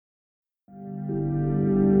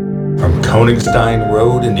Koenigstein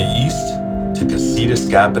Road in the east to Casitas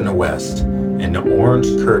Gap in the west, and the orange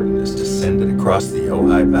curtain is descended across the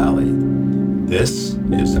Ojai Valley. This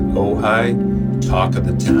is Ojai Talk of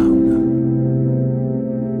the Town.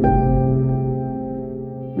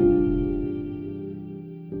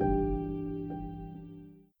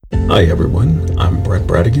 Hi everyone, I'm Brett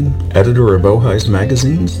Bradigan, editor of Ojai's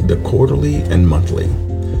magazines, The Quarterly and Monthly.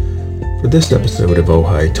 For this episode of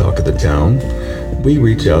Ojai Talk of the Town, we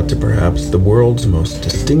reach out to perhaps the world's most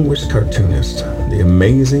distinguished cartoonist, the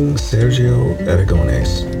amazing Sergio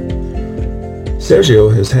Aragones.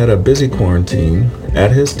 Sergio has had a busy quarantine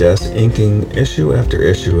at his desk inking issue after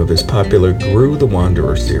issue of his popular Gru the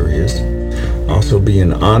Wanderer series, also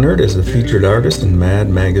being honored as a featured artist in Mad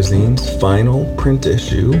Magazine's final print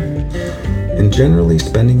issue, and generally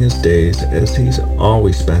spending his days as he's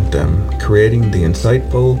always spent them, creating the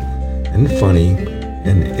insightful and funny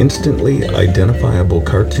and instantly identifiable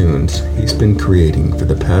cartoons he's been creating for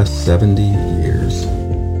the past 70 years.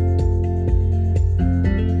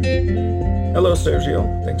 Hello, Sergio.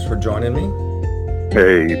 Thanks for joining me.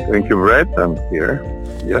 Hey, thank you, Brett. I'm here.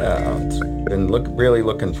 Yes. Yeah, it's been really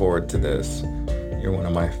looking forward to this. You're one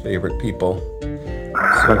of my favorite people.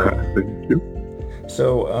 Thank you.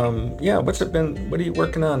 So, what are you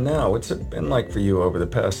working on now? What's it been like for you over the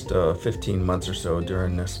past 15 months or so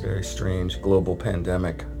during this very strange global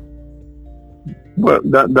pandemic? Well,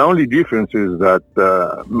 the only difference is that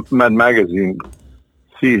Mad Magazine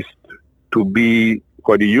ceased to be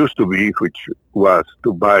what it used to be, which was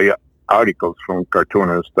to buy articles from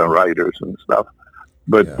cartoonists and writers and stuff.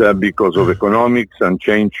 But because of economics and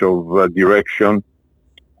change of direction,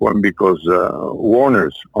 because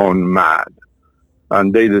Warner's own Mad,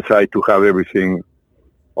 and they decide to have everything,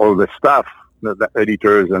 all the staff, the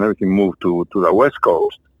editors and everything moved to the West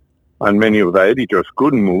Coast. And many of the editors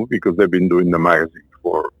couldn't move because they've been doing the magazine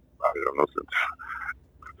for, I don't know,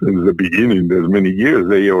 since the beginning. There's many years.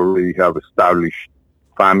 They already have established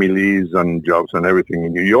families and jobs and everything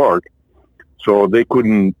in New York. So they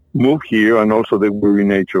couldn't move here, and also they were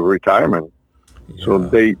in age of retirement. Yeah. So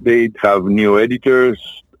they have new editors,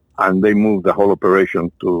 and they moved the whole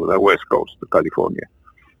operation to the West Coast, to California.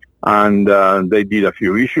 And they did a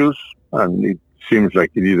few issues, and it seems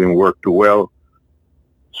like it didn't work too well.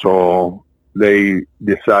 So they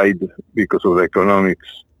decide, because of the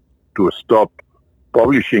economics, to stop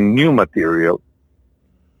publishing new material.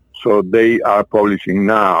 So they are publishing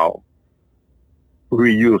now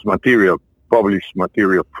reused material, published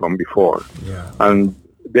material from before. Yeah. And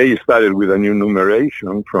they started with a new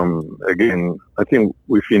numeration from, again, I think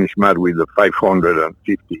we finished Mad with the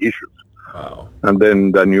 550 issues. Wow. And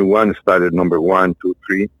then the new one started number 1, 2,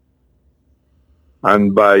 3.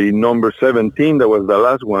 And by number 17, that was the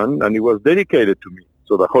last one, and it was dedicated to me.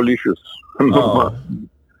 So the whole issue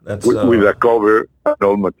that's with a cover and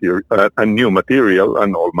all material, and new material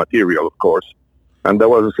and all material, of course. And that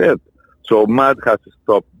was it. So Mad has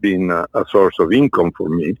stopped being a source of income for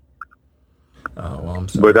me. Oh, well, I'm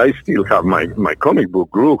sorry. But I still have my comic book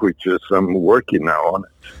Gru, which is I'm working now on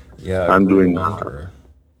it. Yeah, I'm doing.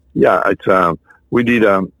 It's we did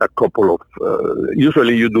a couple of.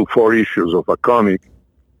 Usually, you do 4 issues of a comic,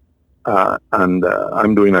 and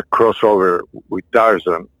I'm doing a crossover with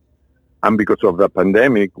Tarzan. And because of the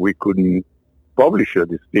pandemic, we couldn't publish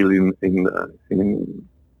it. It's still in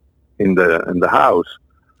the house.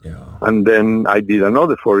 Yeah. And then I did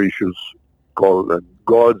another 4 issues called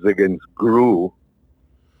Gods Against Gru,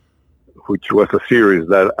 which was a series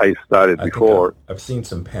that I started before. I've seen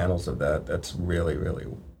some panels of that. That's really, really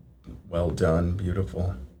well done,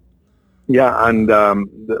 beautiful. Yeah, and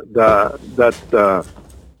that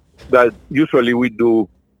usually we do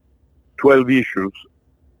 12 issues,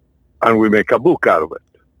 and we make a book out of it.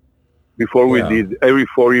 Before we did every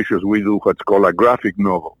 4 issues, we do what's called a graphic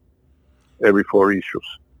novel. Every 4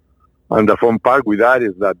 issues, and the fun part with that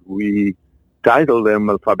is that we title them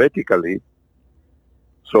alphabetically,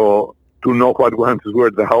 so to know what ones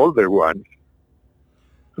were the older ones.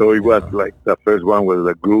 So it was like the first one was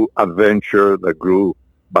the Gru Adventure, the Gru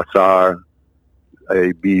Bazaar,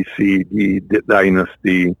 A, B, C, D,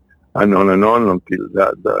 Dynasty, and on until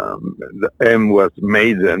the M was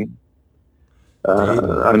Maiden.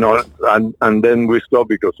 And then we stopped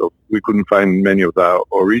because we couldn't find many of the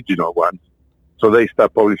original ones. So they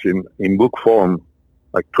start publishing in book form,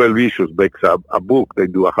 like 12 issues makes a book. They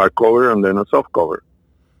do a hardcover and then a softcover.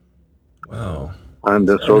 Wow. And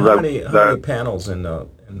so how many panels in the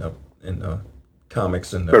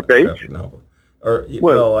comics in the per page novel? Or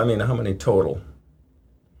I mean, how many total?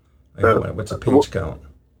 What's the page count?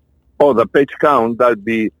 Oh, the page count, that'd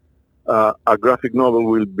be a graphic novel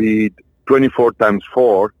will be 24 times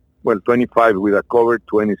 4, well, 25 with a cover,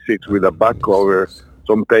 26 with a back cover,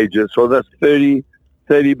 some pages. So that's 30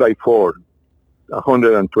 by 4,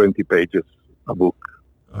 120 pages, a book,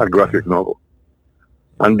 a graphic novel.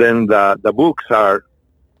 And then the books are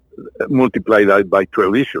multiplied by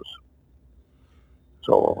 12 issues.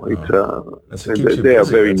 So they are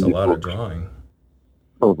very That's a neat lot books. of drawing.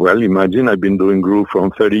 Oh, well, imagine I've been doing Groove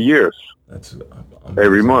from 30 years. That's amazing.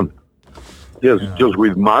 Every month. Yes, just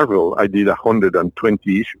with Marvel, I did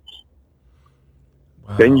 120 issues.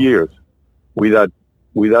 Wow. 10 years without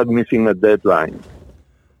missing a deadline.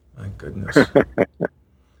 My goodness.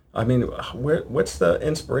 I mean, what's the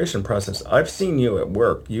inspiration process? I've seen you at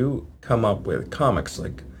work. You come up with comics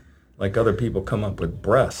like other people come up with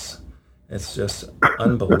breasts. It's just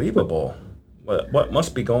unbelievable. What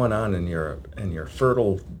must be going on in your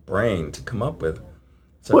fertile brain to come up with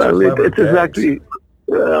such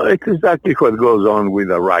it's exactly what goes on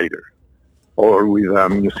with a writer or with a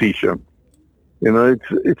musician. You know,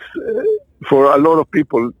 it's for a lot of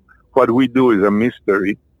people, what we do is a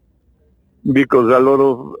mystery because a lot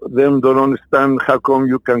of them don't understand how come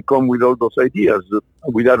you can come with all those ideas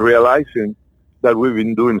without realizing that we've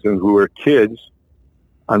been doing since we were kids,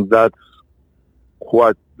 and that's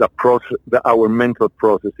what the process, our mental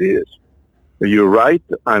process is. You write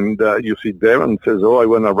and you sit there and says, "Oh, I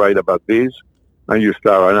want to write about this," and you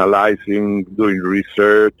start analyzing, doing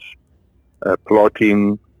research,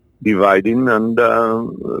 plotting, dividing, and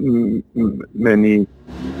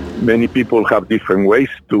many people have different ways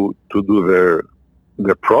to do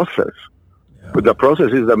their process. Yeah. But the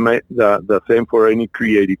process is the same for any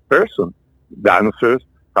creative person. Dancers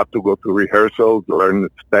have to go to rehearsals, learn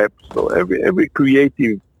steps. So every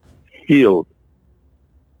creative field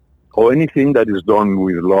or anything that is done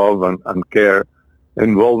with love and care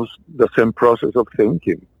involves the same process of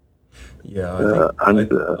thinking. Yeah, I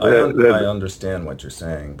understand what you're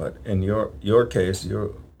saying, but in your case,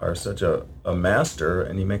 you are such a master,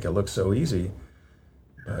 and you make it look so easy.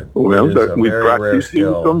 But with practice, it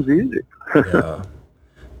becomes easy. Yeah,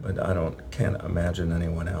 but can't imagine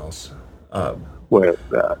anyone else.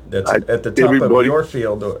 That's at the top of your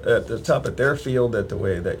field, at the top of their field, at the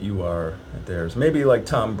way that you are at theirs. Maybe like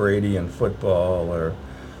Tom Brady in football, or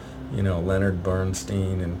Leonard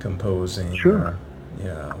Bernstein in composing. Sure.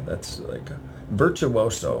 Yeah, that's like a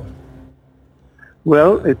virtuoso.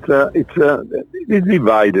 Well, it's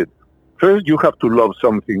divided. First, you have to love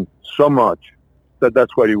something so much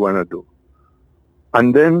that's what you want to do,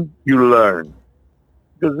 and then you learn.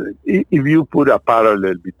 Because if you put a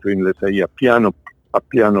parallel between, let's say, a pianist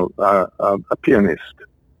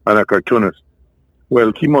and a cartoonist,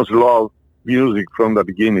 well, he must love music from the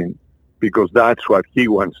beginning because that's what he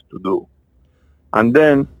wants to do, and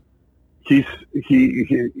then if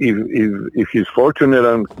he's fortunate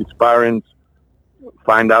and his parents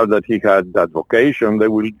find out that he had that vocation, they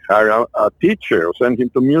will hire a teacher or send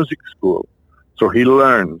him to music school. So he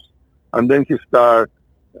learns. And then he starts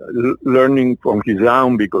learning from his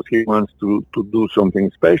own because he wants to do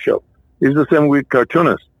something special. It's the same with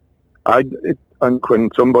cartoonists. And when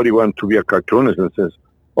somebody wants to be a cartoonist and says,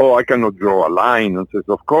 "Oh, I cannot draw a line," and says,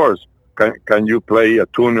 "Of course, can you play a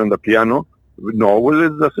tune on the piano?" No, well,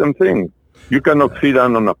 it's the same thing. You cannot sit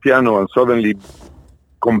down on a piano and suddenly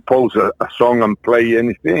compose a song and play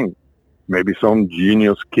anything. Maybe some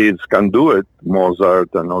genius kids can do it,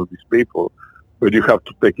 Mozart and all these people. But you have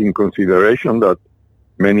to take in consideration that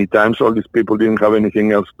many times all these people didn't have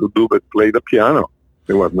anything else to do but play the piano.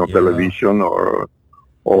 There was no television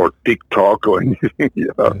or TikTok or anything.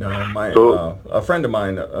 A friend of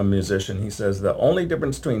mine, a musician, he says the only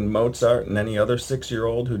difference between Mozart and any other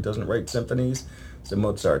 6-year-old who doesn't write symphonies is that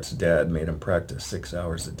Mozart's dad made him practice 6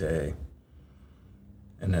 hours a day.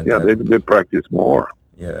 And then they practice more.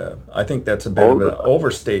 Yeah, I think that's a bit of an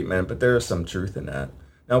overstatement, but there is some truth in that.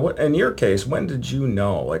 Now, in your case, when did you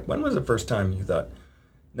know? Like, when was the first time you thought,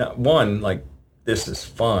 now, one, like, this is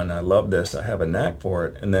fun, I love this, I have a knack for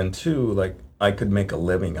it, and then two, like, I could make a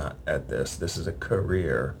living at this. This is a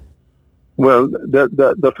career. Well,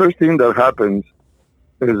 the first thing that happens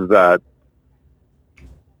is that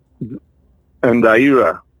in the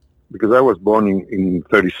era, because I was born in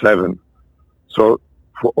 37, so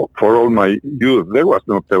for all my youth, there was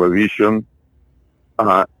no television,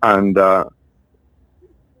 and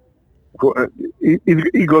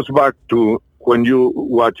it goes back to when you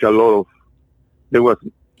watch a lot of, there was,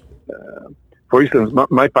 for instance,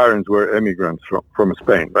 my parents were immigrants from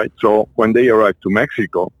Spain, right? So when they arrived to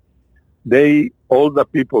Mexico, all the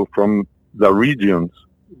people from the regions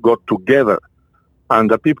got together,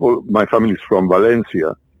 and the people, my family is from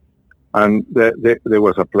Valencia, and there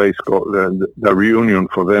was a place called the Reunion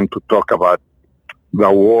for them to talk about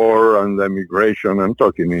the war and the immigration. I'm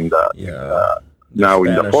talking in the now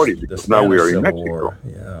in the 40s, because now we are in Mexico. War.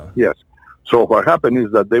 Yeah. Yes. So what happened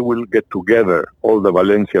is that they will get together, all the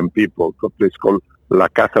Valencian people, to a place called La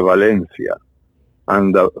Casa Valencia,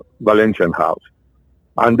 and the Valencian house.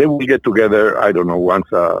 And they will get together, I don't know,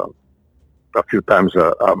 once a few times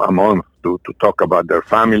a month to talk about their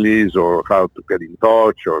families or how to get in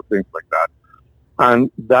touch or things like that.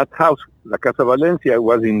 And that house, La Casa Valencia,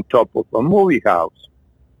 was in top of a movie house,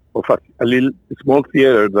 of a little small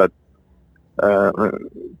theater that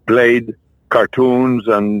played cartoons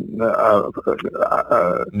and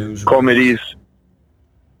comedies,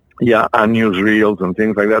 and newsreels and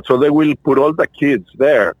things like that. So they will put all the kids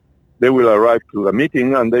there. They will arrive to the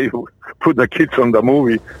meeting and they put the kids on the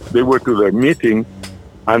movie. They were to their meeting,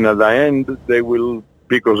 and at the end they will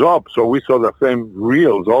pick us up. So we saw the same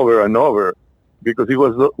reels over and over, because it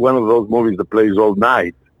was one of those movies that plays all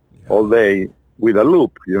night, all day, with a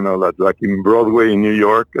loop, like in Broadway in New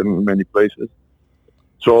York and many places.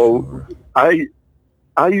 So I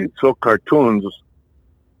saw cartoons,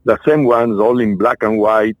 the same ones, all in black and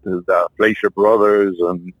white, the Fleischer Brothers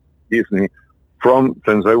and Disney,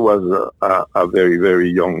 since I was a very, very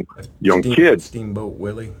young kid. Steamboat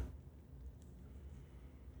Willie.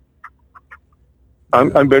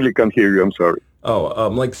 I barely can hear you. I'm sorry. Oh,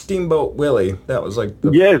 like Steamboat Willie. That was like the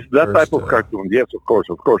yes, that first, type of cartoon. Yes, of course.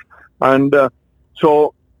 And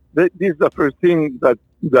so this is the first thing that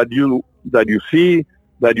you see,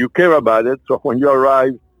 that you care about it. So when you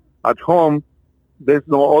arrive at home, there's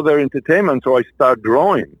no other entertainment. So I start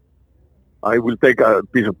drawing. I will take a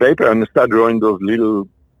piece of paper and start drawing those little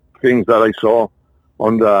things that I saw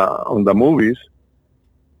on the movies,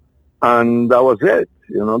 and that was it.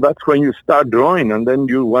 That's when you start drawing, and then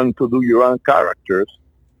you want to do your own characters,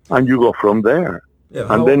 and you go from there. Yeah,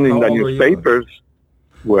 and then in the newspapers,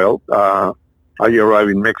 I arrived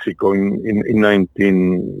in Mexico in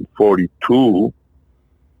 1942,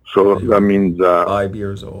 so that means 5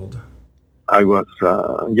 years old. I was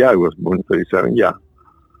born 37. Yeah.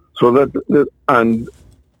 So and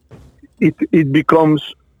it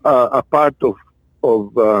becomes a part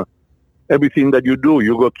of everything that you do.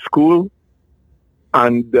 You go to school,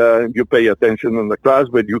 and you pay attention in the class,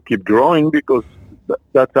 but you keep drawing because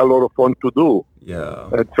that's a lot of fun to do. Yeah,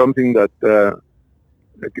 it's something that the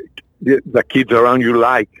kids around you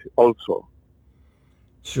like also.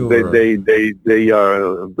 Sure. They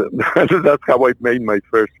are. That's how I made my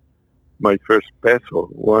first peso.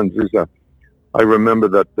 Once is I remember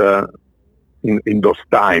that in those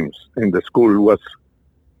times in the school, it was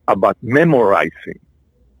about memorizing.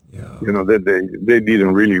 Yeah. They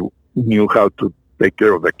didn't really knew how to take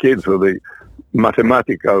care of the kids, so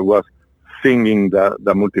mathematical was singing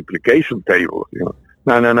the multiplication table.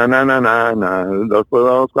 Na na na na na na na. And the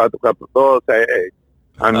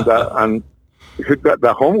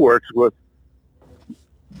homeworks was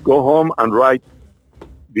go home and write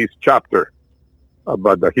this chapter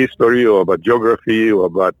about the history or about geography or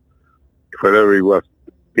about whatever it was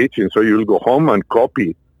teaching. So you'll go home and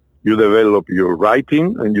copy. You develop your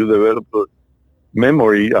writing and you develop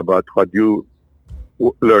memory about what you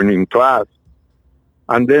learn in class.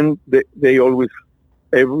 And then they always,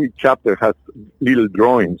 every chapter has little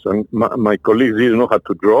drawings. And my colleagues didn't know how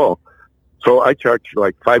to draw. So I charged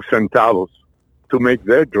like 5 centavos to make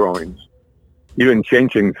their drawings, even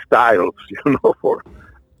changing styles,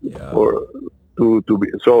 to be.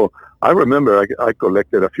 So I remember I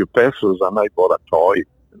collected a few pesos and I bought a toy.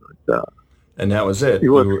 And that was it.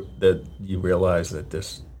 That you realized that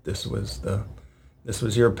this was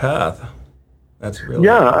your path. That's really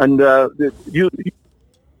and you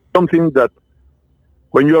something that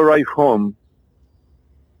when you arrive home,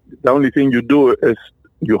 the only thing you do is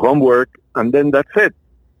your homework, and then that's it.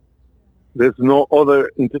 There's no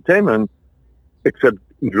other entertainment except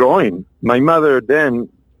drawing. My mother then,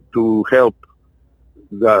 to help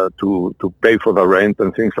to pay for the rent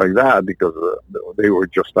and things like that, because they were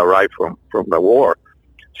just arrived from the war.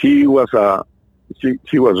 She was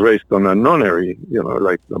raised on a nunnery,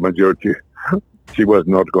 like the majority. She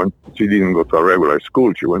didn't go to a regular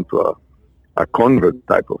school. She went to a convent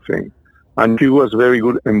type of thing, and she was very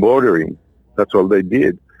good embroidering. That's all they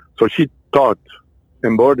did. So she taught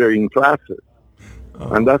embroidering classes,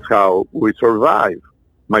 and that's how we survived.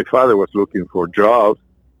 My father was looking for jobs,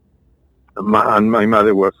 and my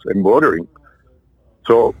mother was embroidering.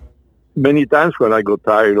 So many times when I got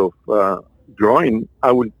tired of drawing,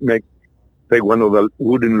 I would take one of the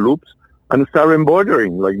wooden loops and start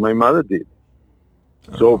embroidering like my mother did.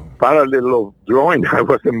 So parallel of drawing, I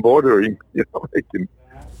was embroidering, making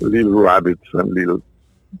little rabbits and little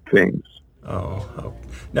things. Oh,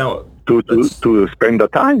 now let's to spend the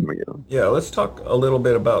time. You know. yeah, let's talk a little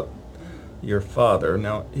bit about your father.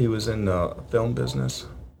 Now, he was in the film business.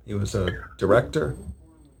 He was a director.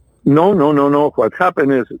 No, no, no, no. What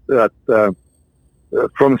happened is that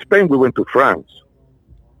from Spain we went to France.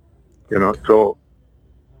 You know, Okay. so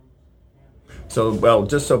So, well,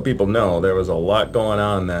 just so people know, there was a lot going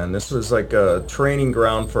on then. This was like a training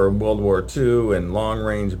ground for World War II and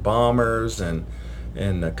long-range bombers and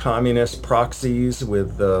the communist proxies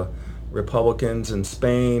with the Republicans in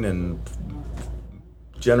Spain and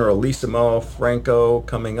Generalissimo Franco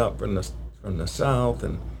coming up from the south,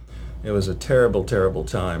 and it was a terrible, terrible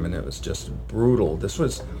time, and it was just brutal. This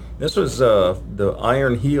was the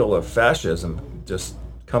iron heel of fascism just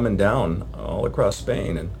coming down all across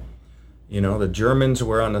Spain, and the Germans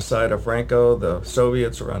were on the side of Franco, the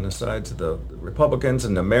Soviets were on the sides of the Republicans,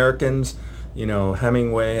 and the Americans,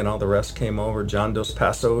 Hemingway and all the rest came over, John Dos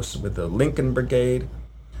Passos with the Lincoln Brigade.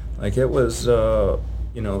 Like it was, the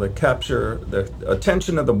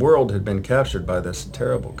attention of the world had been captured by this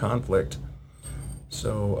terrible conflict.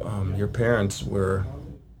 So your parents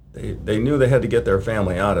they knew they had to get their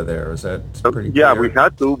family out of there. Is that pretty yeah, we clear?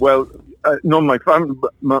 had to. Well, no, my family,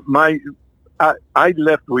 I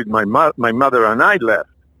left with my mother and I left.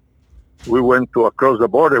 We went to across the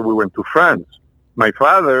border. We went to France. My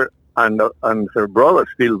father and her brother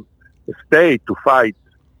still stayed to fight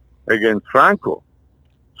against Franco.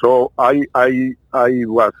 So I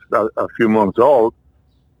was a few months old.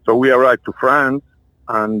 So we arrived to France,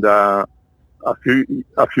 and a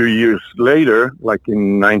few years later, like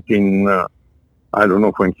in 19, I don't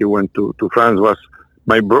know when he went to France. Was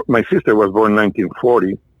my sister was born in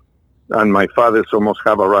 1940, and my father's almost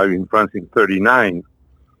have arrived in France in 39.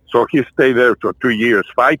 So he stayed there for 2 years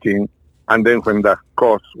fighting, and then when the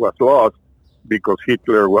cause was lost, because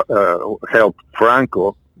Hitler helped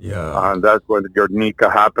Franco, Yeah. and that's when Guernica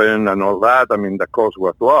happened and all that. I mean, the cause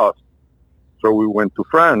was lost. So we went to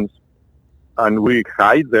France, and we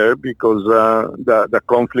hide there because the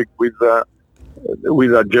conflict with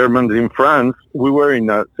the Germans in France. We were in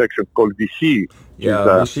a section called Vichy, which is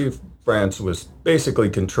Yeah, Vichy France was basically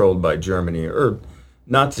controlled by Germany or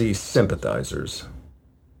Nazi sympathizers.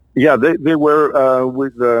 yeah, they were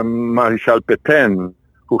with Marshal Pétain,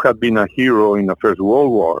 who had been a hero in the First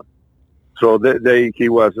World War. So he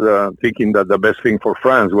was thinking that the best thing for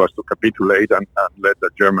France was to capitulate and let the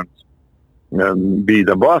Germans be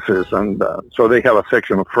the bosses. And so they have a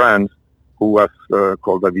section of France who was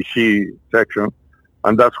called the Vichy section.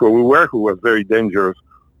 And that's where we were, who was very dangerous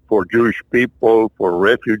for Jewish people, for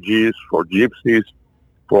refugees, for gypsies,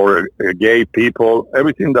 for gay people,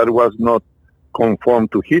 everything that was not conform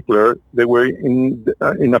to Hitler. They were in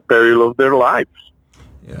a peril of their lives.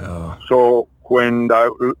 Yeah. So when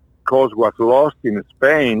the cause was lost in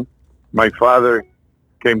Spain, my father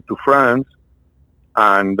came to France,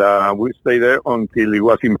 and we stayed there until it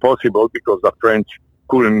was impossible because the French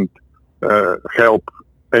couldn't help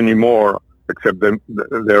anymore except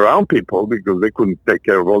their own people, because they couldn't take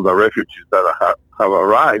care of all the refugees that have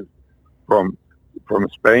arrived from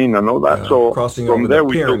Spain and all that. Yeah. So Crossing from over the there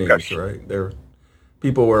we took a Pyrenees, right?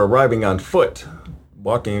 People were arriving on foot,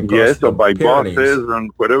 walking across yes, so the by Pyrenees. buses and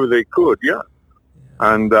whatever they could, yeah.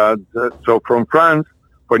 And so from France,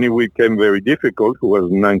 when it became very difficult, it was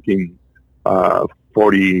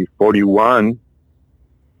 1940, 41,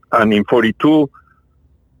 and in 42,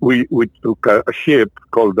 we took a ship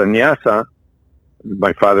called the Nyasa.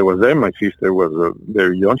 My father was there. My sister was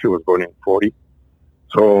very young. She was born in 40.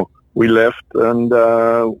 So we left, and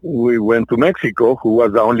we went to Mexico, who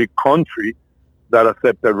was the only country that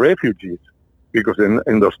accepted refugees. Because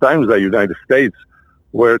in those times, the United States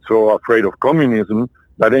were so afraid of communism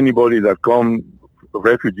that anybody that come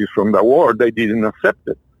refugees from the war, they didn't accept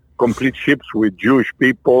it. Complete ships with Jewish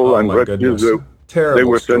people Oh and my refugees, goodness. they Terrible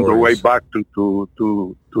were sent away stories. back to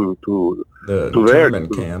The there.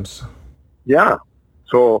 internment camps. Yeah.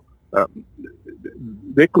 So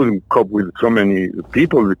they couldn't cope with so many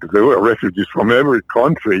people because there were refugees from every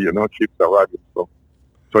country, ships arriving. So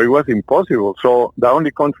it was impossible. So the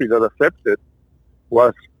only country that accepted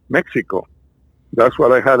was Mexico. That's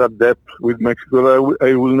what I had a debt with Mexico that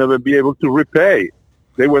I will never be able to repay.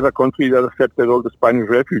 They were the country that accepted all the Spanish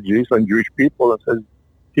refugees and Jewish people and said,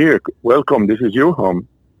 here, welcome, this is your home.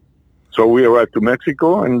 So we arrived to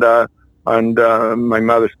Mexico, and my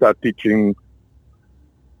mother started teaching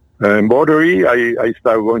embroidery. I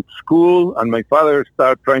started going to school, and my father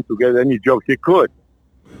started trying to get any job he could.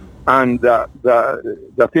 And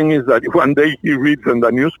the thing is that one day he reads in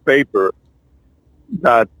the newspaper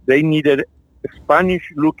that they needed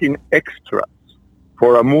Spanish-looking extras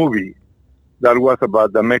for a movie. that was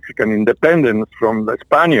about the Mexican independence from the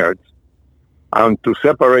Spaniards. And to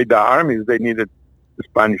separate the armies, they needed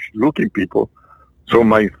Spanish-looking people. So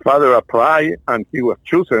my father applied, and he was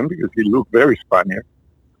chosen because he looked very Spaniard.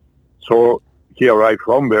 So he arrived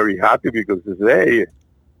home very happy because he said, hey,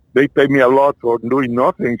 they pay me a lot for doing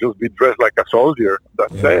nothing, just be dressed like a soldier.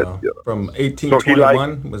 That's it. From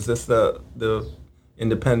 1821, was this the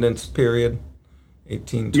independence period?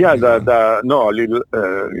 1821?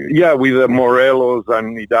 Yeah, with the Morelos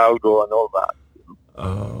and Hidalgo and all that.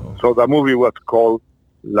 Oh. So the movie was called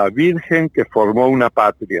La Virgen que formó una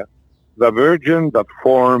patria, the virgin that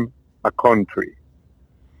formed a country.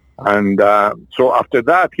 And so after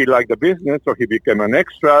that, he liked the business, so he became an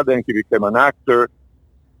extra, then he became an actor.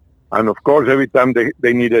 And of course, every time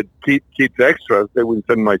they needed kids extras, they would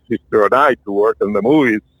send my sister and I to work in the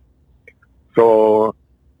movies. So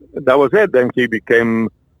that was it. Then he became,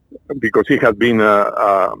 because he had been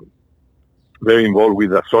very involved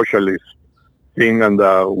with the socialist thing and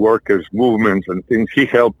the workers' movements and things, he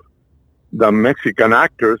helped the Mexican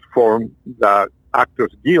actors form the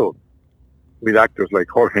Actors Guild with actors like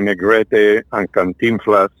Jorge Negrete and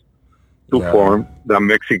Cantinflas to form the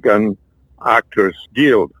Mexican Actors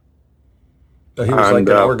Guild. So he was like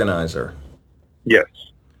an organizer. Yes,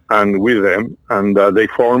 and with them, and they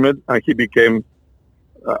formed it, and he became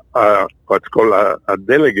what's called a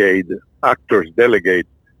delegate, actors delegate,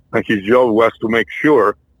 and his job was to make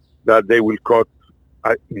sure that they will cut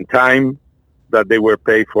in time, that they were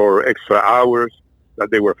paid for extra hours, that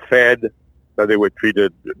they were fed, that they were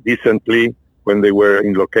treated decently when they were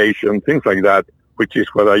in location, things like that, which is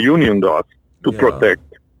what a union does to protect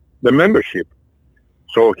the membership.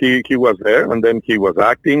 So he was there, and then he was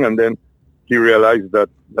acting, and then he realized that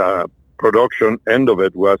the production end of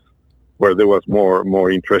it was where there was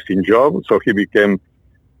more interesting job. So he became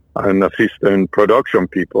an assistant production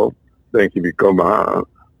people. Then he became a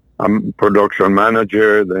production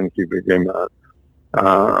manager. Then he became a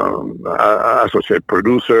associate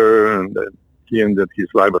producer, and then he ended his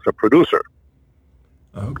life as a producer.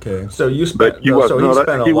 Okay, so you spent. Go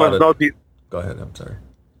ahead. I'm sorry.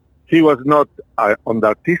 He was not on the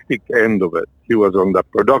artistic end of it. He was on the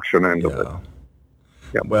production end of it.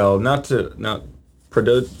 Yeah. Well,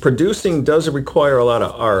 producing does require a lot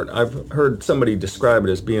of art. I've heard somebody describe it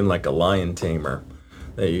as being like a lion tamer.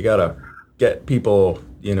 That you gotta get people,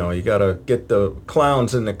 you gotta get the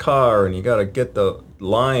clowns in the car, and you gotta get the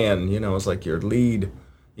lion. It's like your lead,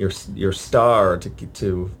 your star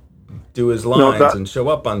to do his lines and show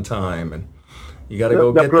up on time, and you gotta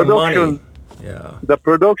go get the money. Yeah. The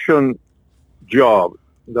production job,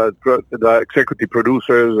 the executive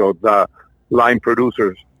producers or the line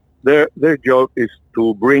producers, their job is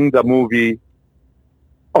to bring the movie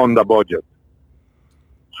on the budget.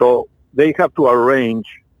 So they have to arrange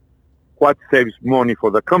what saves money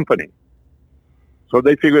for the company. So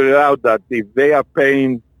they figured out that if they are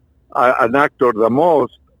paying an actor the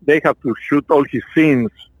most, they have to shoot all his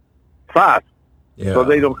scenes fast, so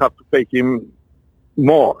they don't have to pay him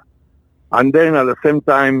more. And then at the same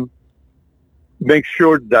time, make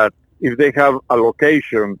sure that if they have a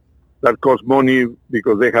location that costs money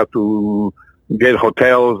because they have to get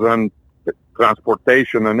hotels and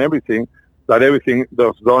transportation and everything, that everything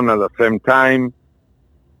is done at the same time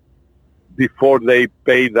before they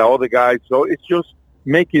pay the other guys. So it's just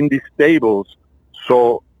making these tables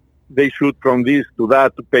so they shoot from this to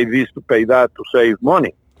that, to pay this, to pay that, to save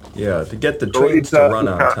money. Yeah, to get the trains to run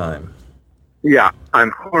on time. Yeah,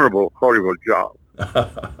 and horrible job.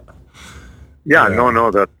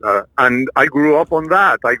 And I grew up on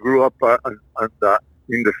that. I grew up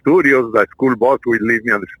in the studios. The school boss would leave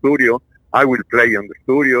me in the studio. I would play in the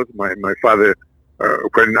studios. My father,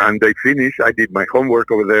 when they finish, I did my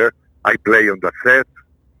homework over there. I play on the set.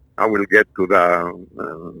 I will get to the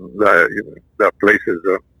places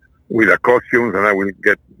with the costumes, and I will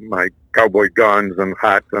get my cowboy guns and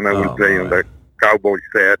hats, and I will play on the cowboy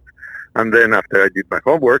set. And then after I did my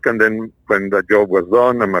homework, and then when the job was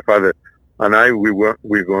done, and my father and I, we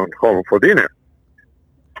went home for dinner.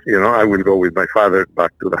 I will go with my father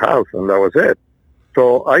back to the house, and that was it.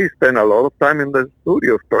 So I spent a lot of time in the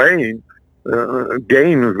studios playing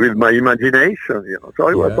games with my imagination. So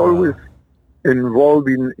I was always involved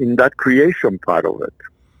in that creation part of it.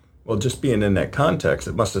 Well, just being in that context,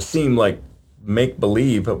 it must have seemed like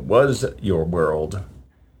make-believe it was your world.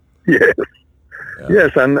 Yes. Yeah.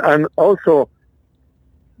 Yes, and also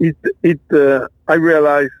I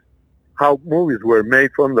realized how movies were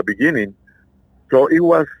made from the beginning. So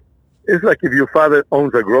it's like if your father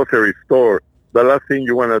owns a grocery store, the last thing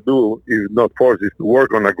you want to do is not force is to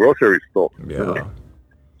work on a grocery store. Yeah.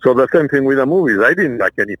 So the same thing with the movies. I didn't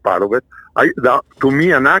like any part of it. To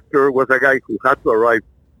me, an actor was a guy who had to arrive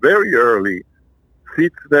very early,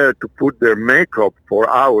 sits there to put their makeup for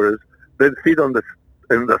hours, then sit in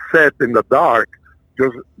the set in the dark,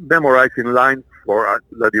 just memorizing lines for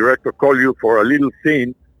the director call you for a little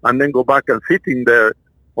scene, and then go back and sitting there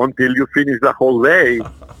until you finish the whole day,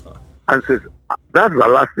 and says, "That's the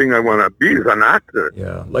last thing I want to be is an actor."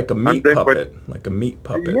 Yeah, like a meat puppet. Like a meat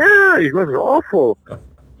puppet. Yeah, it was awful.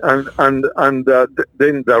 And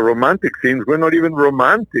then the romantic scenes were not even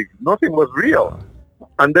romantic. Nothing was real.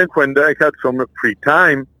 And then when I had some free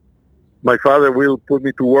time, my father will put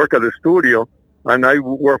me to work at the studio, and I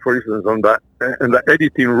work, for instance, in the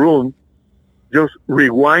editing room, just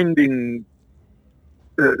rewinding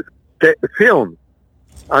film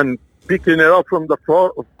and picking it up from the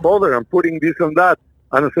folder and putting this and that.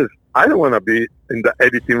 And I says, I don't want to be in the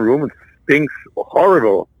editing room. It stinks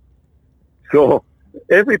horrible. So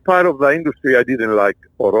every part of the industry I didn't like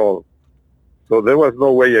at all. So there was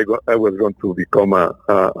no way I was going to become a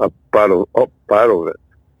part of it.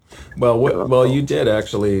 Well, you did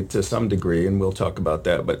actually to some degree, and we'll talk about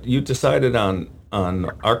that. But you decided on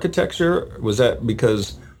architecture. Was that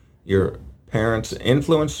because your parents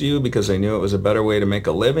influenced you because they knew it was a better way to make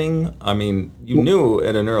a living? I mean, you knew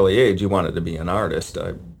at an early age you wanted to be an artist.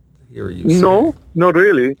 I hear you say. No, not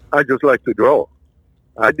really. I just like to draw.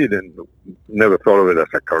 I never thought of it as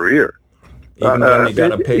a career. Even when you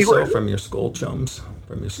got a peso from your school chums,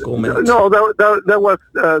 from your schoolmates? No, that was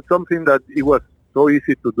something that it was so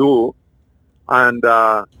easy to do. And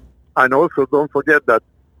also don't forget that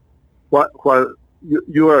while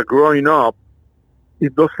you are growing up,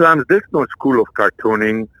 in those times, there's no school of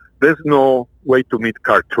cartooning. There's no way to meet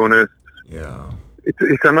cartoonists. Yeah.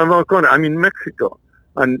 It's another country. I'm in Mexico.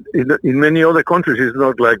 And in many other countries, it's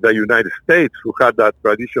not like the United States, who had that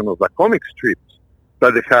tradition of the comic strips,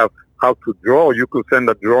 that they have how to draw. You could send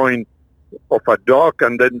a drawing of a dog,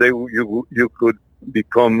 and then you could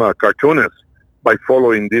become a cartoonist by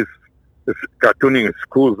following these cartooning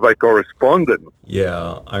schools by correspondence.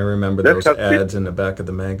 Yeah, I remember those ads in the back of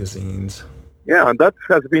the magazines. Yeah, and that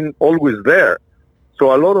has been always there.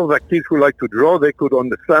 So a lot of the kids who like to draw, they could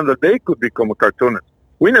understand that they could become a cartoonist.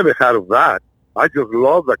 We never had of that. I just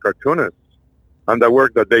love the cartoonists and the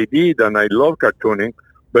work that they did, and I love cartooning,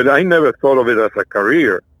 but I never thought of it as a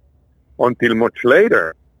career until much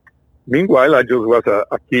later. Meanwhile, I just was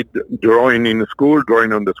a kid drawing in school,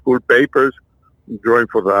 drawing on the school papers, drawing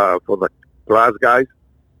for the class guys.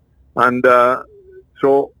 And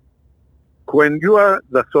so when you are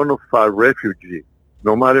the son of a refugee,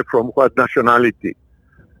 no matter from what nationality,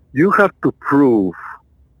 you have to prove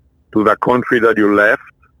to the country that you left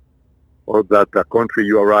or that the country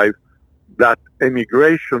you arrived that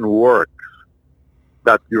immigration works,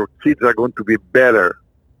 that your kids are going to be better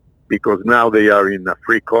because now they are in a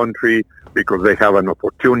free country, because they have an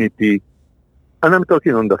opportunity. And I'm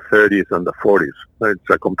talking on the 30s and the 40s. It's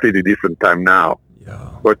a completely different time now. Yeah.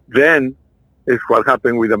 But then it's what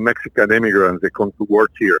happened with the Mexican immigrants. They come to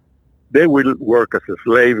work here. They will work as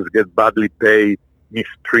slaves, get badly paid,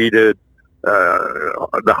 mistreated,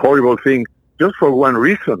 the horrible thing, just for one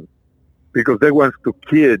reason, because they want to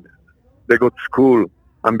kids. They go to school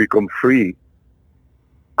and become free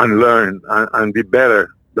and learn and be better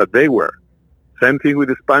than they were. Same thing with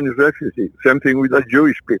the Spanish refugees. Same thing with the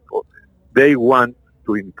Jewish people. They want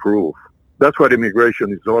to improve. That's what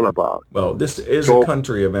immigration is all about. Well, this is a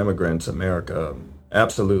country of immigrants, America.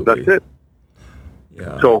 Absolutely. That's it.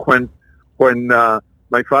 Yeah. So when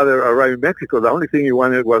my father arrived in Mexico, the only thing he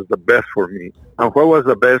wanted was the best for me. And what was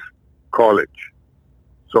the best? College.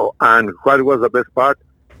 So, and what was the best part?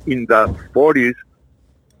 In the 40s,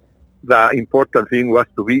 the important thing was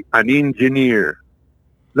to be an engineer.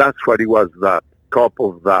 That's what it was, the top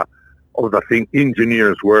of the thing.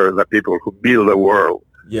 Engineers were the people who build the world.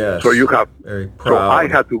 Yes. So you have, very proud. so I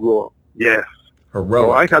had to go, yes. Heroic.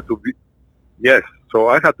 So I had to be, yes. So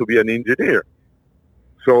I had to be an engineer.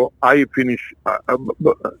 So I finished,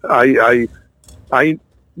 I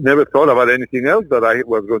never thought about anything else, that I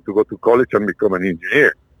was going to go to college and become an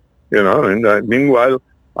engineer, and meanwhile,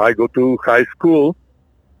 I go to high school.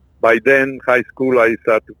 By then, high school, I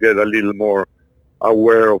start to get a little more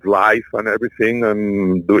aware of life and everything,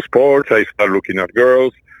 and do sports. I start looking at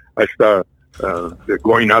girls. I start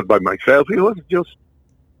going out by myself. It was just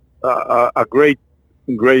a great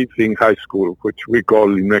thing, high school, which we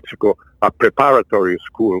call in Mexico a preparatory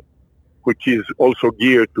school, which is also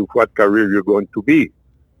geared to what career you're going to be.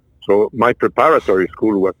 So my preparatory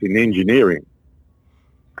school was in engineering.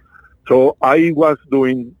 So I was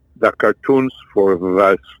doing the cartoons for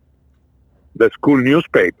the school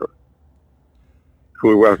newspaper.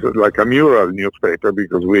 who was like a mural newspaper,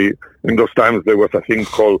 because in those times there was a thing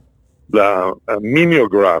called the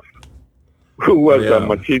mimeograph, who was a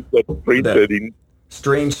machine that printed that in.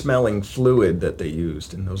 strange smelling fluid that they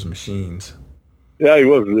used in those machines. Yeah, it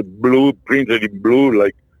was blue, printed in blue,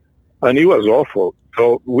 and it was awful.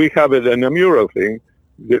 So we have it in a mural thing.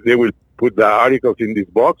 They will put the articles in this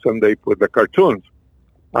box, and they put the cartoons.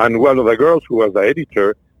 And one of the girls who was the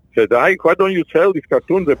editor said, why don't you sell these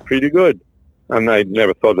cartoons? They're pretty good. And I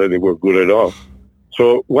never thought that they were good at all.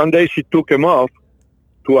 So one day she took them off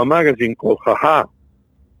to a magazine called Ha-Ha.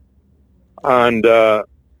 And the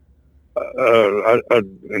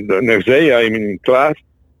next day I'm in class,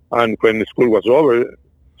 and when the school was over,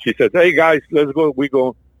 she said, hey guys, let's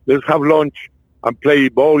have lunch and play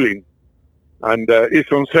bowling. And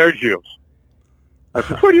it's on Sergio's. I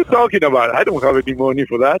said, what are you talking about? I don't have any money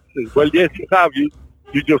for that. She said, well, yes, you have. You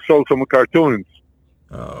just sold some cartoons.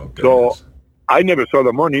 Oh, goodness. So I never saw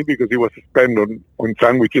the money because it was spent on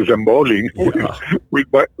sandwiches and bowling with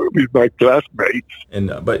my classmates.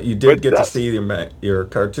 And but you did get to see your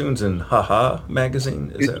cartoons in Ha-Ha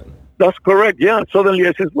magazine, is it? That's correct. Yeah. Suddenly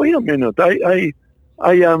I said, wait a minute. I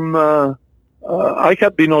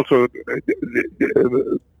have been also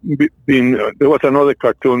there was another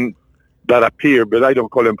cartoon that appeared, but I don't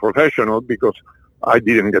call them professional because I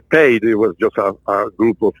didn't get paid. It was just a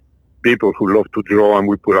group of people who love to draw, and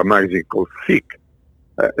we put a magazine called SIC,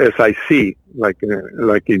 S-I-C, like in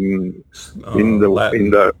Latin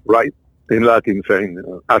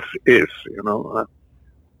saying as is,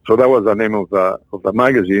 So that was the name of the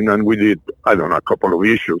magazine, and we did, I don't know, a couple of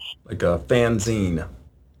issues. Like a fanzine.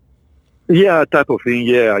 Yeah, type of thing.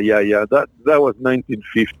 Yeah. That was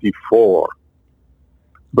 1954.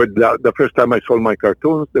 But the first time I sold my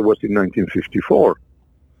cartoons, that was in 1954.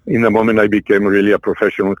 In the moment I became really a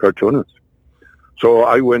professional cartoonist. So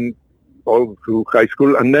I went all through high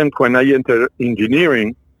school, and then when I entered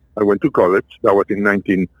engineering, I went to college. That was in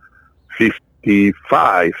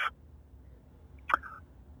 1955.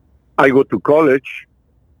 I go to college,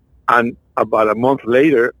 and about a month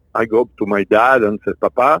later, I go to my dad and said,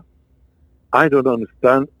 Papa, I don't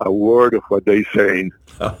understand a word of what they're saying.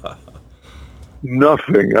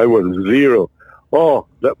 Nothing. I was zero.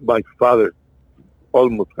 My father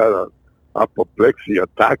almost had an apoplexy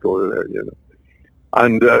attack over there,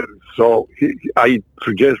 And so I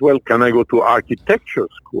suggest, well, can I go to architecture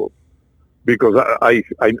school? Because I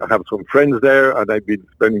have some friends there, and I've been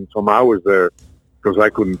spending some hours there because I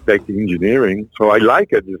couldn't take engineering. So I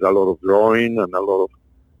like it. There's a lot of drawing and a lot of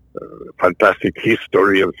fantastic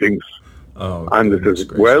history and things. Oh, and they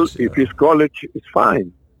said, well, if it's college, it's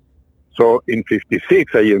fine. So in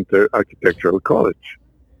 56, I entered architectural college.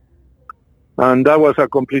 And that was a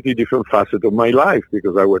completely different facet of my life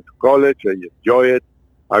because I went to college, I enjoyed it.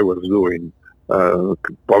 I was doing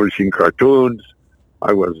publishing cartoons.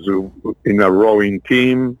 I was in a rowing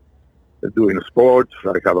team, doing sports.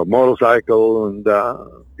 I have a motorcycle, and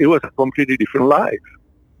it was a completely different life.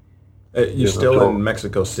 You're still in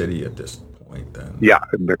Mexico City at this point, then? Yeah,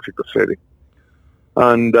 in Mexico City.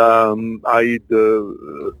 And the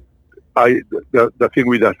thing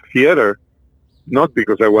with that theater, not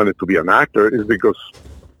because I wanted to be an actor, is because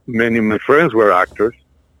many of my friends were actors.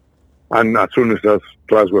 And as soon as that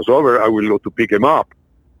class was over, I would go to pick them up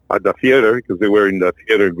at the theater because they were in the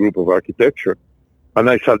theater group of architecture. And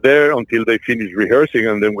I sat there until they finished rehearsing,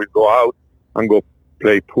 and then we'd go out and go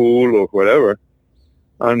play pool or whatever.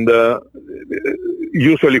 And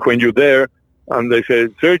usually when you're there, and they say,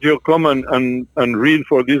 Sergio, come and read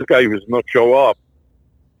for this guy who's not show up,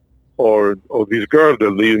 or this girl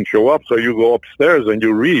that didn't show up, so you go upstairs and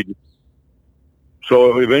you read.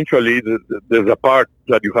 So eventually there's a part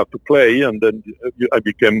that you have to play, and then I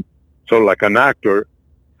became sort of like an actor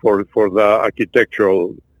for the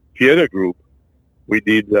architectural theater group. We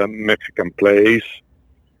did Mexican plays,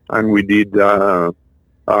 and we did The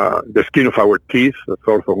Skin of Our Teeth, the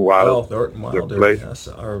Thornton Wilder. Thornton Wilder, yes.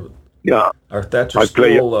 Our Thatcher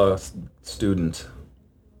School student.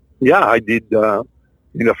 Yeah, I did.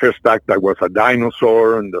 In the first act, I was a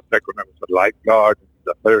dinosaur, and the second, I was a lifeguard.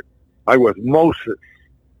 The third, I was Moses.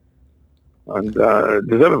 And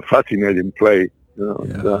there's a fascinating play.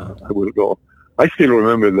 And, I will go. I still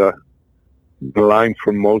remember the line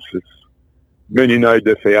from Moses. Many nights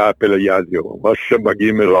they say, Pelayadio, Hashem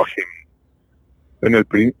Bagim Elohim. In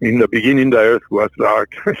the beginning, the earth was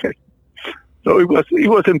dark. So it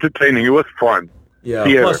was entertaining. It was fun. Yeah.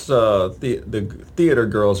 Theater. Plus, the theater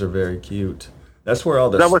girls are very cute. That's where all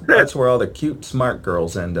the cute, smart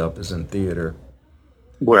girls end up, is in theater.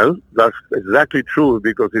 Well, that's exactly true,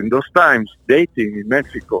 because in those times, dating in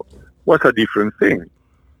Mexico was a different thing.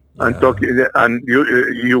 and talking, and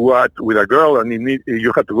you were with a girl, and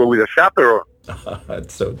you had to go with a chaperone.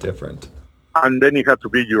 It's so different. And then it had to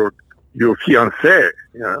be your fiancé,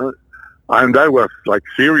 and that was like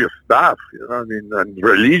serious stuff, I mean, and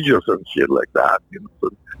religious and shit like that, so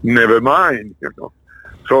never mind,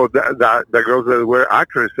 So the girls that were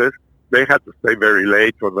actresses, they had to stay very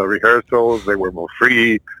late for the rehearsals. They were more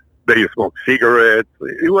free. They smoked cigarettes.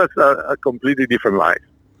 It was a completely different life.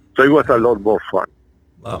 So it was a lot more fun.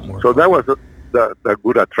 A lot more. So that was the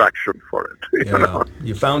good attraction for it.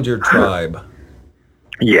 You found your tribe.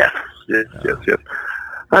 Yes.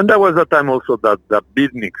 And that was the time also that the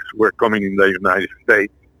beatniks were coming in the United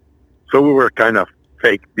States. So we were kind of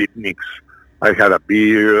fake beatniks. I had a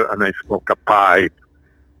beer, and I smoked a pipe,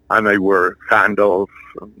 and I wore sandals,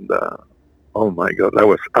 and oh my God,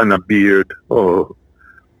 and a beard, and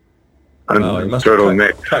you must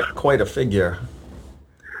turtleneck. have cut quite a figure.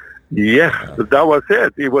 Yeah, that was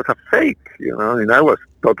it. It was a fake, and I was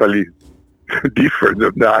totally different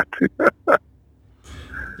than that.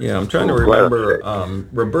 Yeah, I'm trying to remember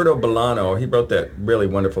Roberto Bolaño. He wrote that really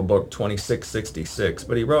wonderful book, 2666,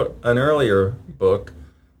 but he wrote an earlier book,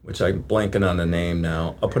 which I'm blanking on the name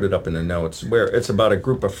now. I'll put it up in the notes, where it's about a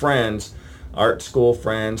group of friends, art school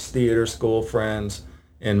friends, theater school friends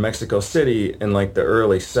in Mexico City in like the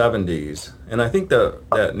early 70s. And I think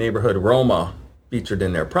that neighborhood Roma featured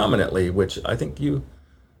in there prominently, which I think you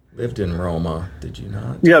lived in Roma, did you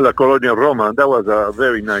not? Yeah, the Colonia Roma. That was a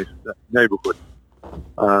very nice neighborhood.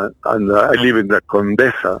 And I live in the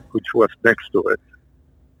Condesa, which was next to it.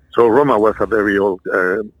 So Roma was a very old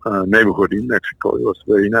neighborhood in Mexico. It was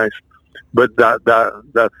very nice. But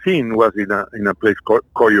that scene was in a place called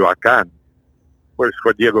Coyoacán, where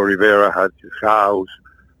Diego Rivera had his house,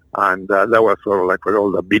 and that was sort of like where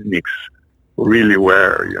all the beatniks really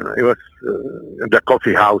were. It was the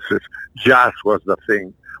coffee houses. Jazz was the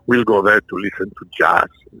thing. We'll go there to listen to jazz.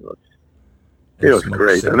 It was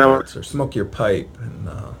great. And or smoke your pipe.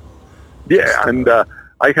 And,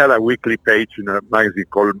 I had a weekly page in a magazine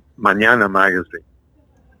called Mañana Magazine.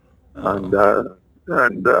 Oh.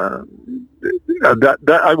 And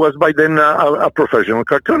I was by then a professional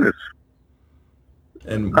cartoonist.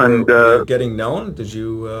 And were you getting known? Did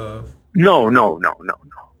you? No.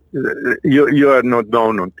 You are not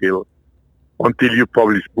known until you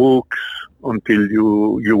publish books, until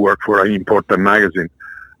you work for an important magazine.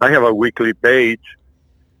 I have a weekly page,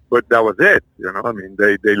 but that was it. I mean,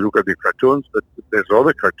 they look at the cartoons, but there's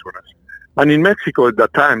other cartoonists. And in Mexico at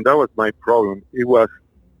that time, that was my problem. It was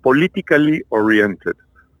politically oriented.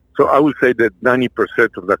 So I would say that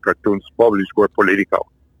 90% of the cartoons published were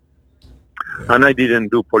political. Yeah. And I didn't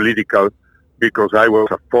do political because I was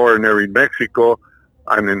a foreigner in Mexico,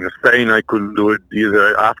 and in Spain I couldn't do it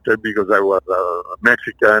either after because I was a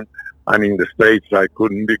Mexican, and in the States I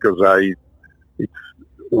couldn't because it's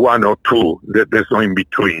one or two. There's no in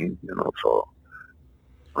between,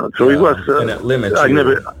 So it was. And it limits you.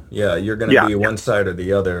 You're going to be one side or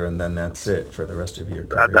the other, and then that's it for the rest of your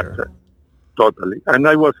career. That's it. Totally. And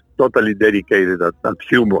I was totally dedicated at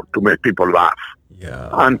humor to make people laugh. Yeah.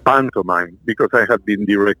 And pantomime, because I had been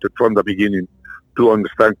directed from the beginning to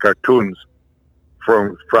understand cartoons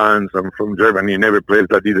from France and from Germany and every place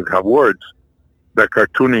that didn't have words. The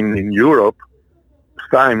cartooning in Europe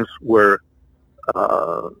times were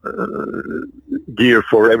geared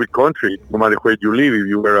for every country, no matter where you live. If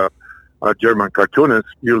you were a German cartoonist,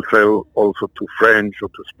 you'll sell also to French or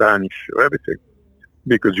to Spanish or everything,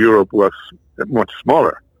 because Europe was much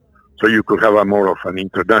smaller. So you could have a more of an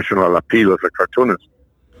international appeal as a cartoonist.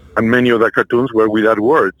 And many of the cartoons were without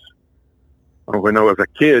words. And when I was a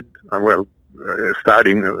kid,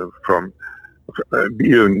 starting from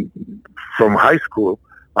high school,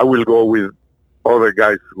 I will go with other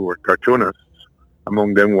guys who were cartoonists.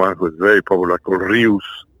 Among them, one who was very popular called Rius,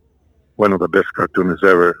 one of the best cartoonists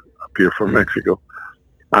ever appeared from Mexico.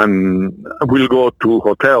 And we'll go to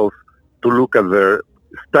hotels to look at their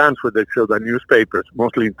stands where they sell the newspapers,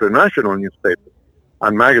 mostly international newspapers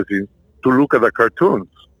and magazines, to look at the cartoons.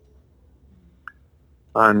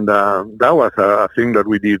 And that was a thing that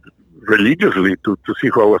we did religiously to see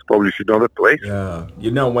what was published in other places. Yeah,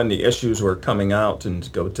 when the issues were coming out, and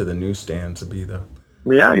go to the newsstands to be the...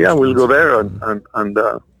 Yeah, we'll go there,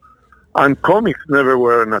 and comics never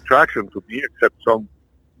were an attraction to me, except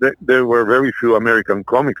there were very few American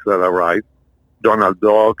comics that arrived. Donald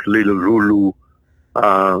Duck, Little Lulu,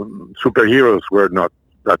 superheroes were not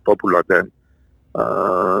that popular then.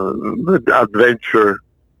 Adventure,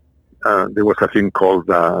 there was a thing called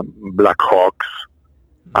Black Hawks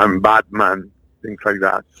and Batman, things like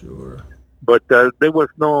that. Sure. But there was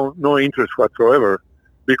no interest whatsoever,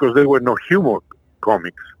 because there were no humor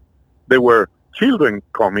comics. They were children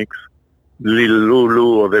comics, Little Lulu,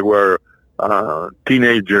 or they were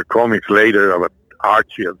teenager comics later about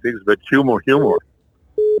Archie and things, but humor.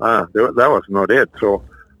 That was not it. So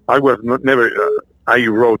I was never. I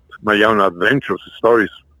wrote my own adventures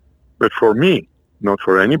stories, but for me, not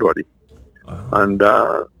for anybody. And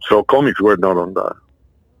so comics were not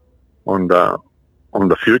on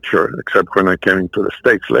the future, except when I came into the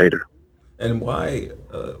States later. And why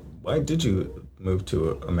did you move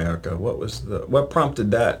to America? What prompted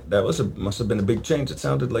that? That must have been a big change. It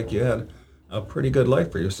sounded like you had a pretty good life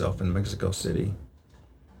for yourself in Mexico City.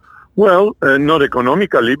 Well, not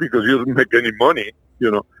economically, because you didn't make any money.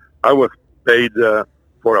 I was paid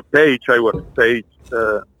for a page. I was paid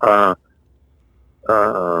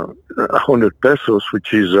 100 pesos,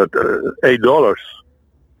 which is $8.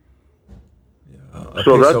 A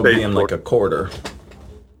so peso that being like a quarter.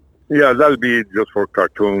 Yeah, that'll be just for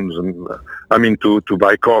cartoons and to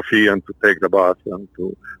buy coffee and to take the bus and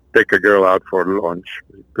to take a girl out for lunch,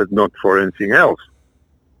 but not for anything else.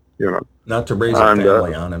 Not to raise a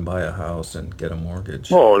family on and buy a house and get a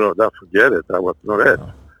mortgage. Oh no, forget it. That was not it.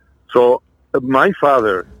 Oh. So my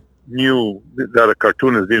father knew that a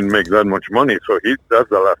cartoonist didn't make that much money, so that's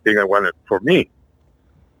the last thing I wanted for me.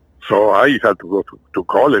 So I had to go to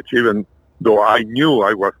college, even though I knew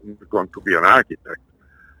I wasn't going to be an architect,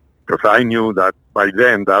 because I knew that by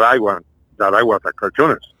then that I was a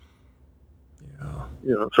cartoonist.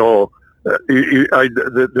 Yeah. So there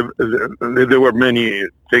were many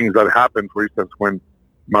things that happened. For instance, when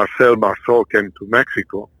Marcel Marceau came to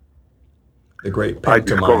Mexico, the great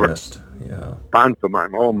pantomimist. Yeah.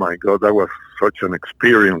 Pantomime. Oh my God, that was such an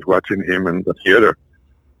experience watching him in the theater.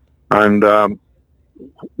 And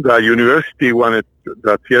the university wanted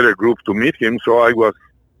the theater group to meet him, so I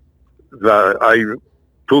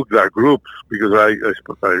took that group because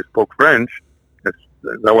I spoke French.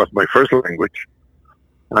 That was my first language.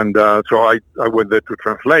 And so I went there to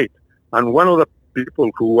translate. And one of the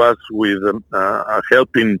people who was with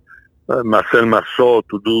helping Marcel Marceau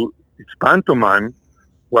to do his pantomime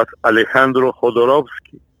was Alejandro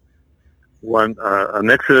Jodorowsky, an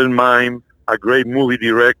excellent mime, a great movie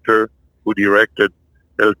director who directed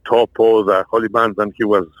El Topo, the Holy Band, and he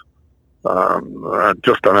was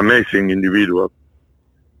just an amazing individual.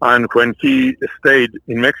 And when he stayed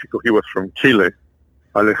in Mexico, he was from Chile,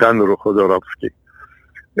 Alejandro Jodorowsky.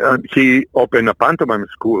 And he opened a pantomime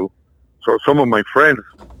school. So some of my friends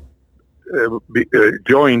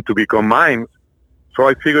joined to become mimes. So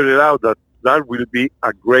I figured it out that will be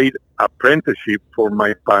a great apprenticeship for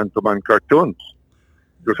my pantomime cartoons,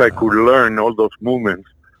 because I could learn all those movements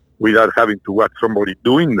without having to watch somebody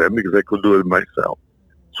doing them, because I could do it myself.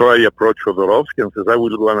 So I approached Jodorowsky and said, I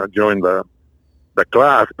would want to join the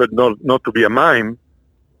class, but not to be a mime,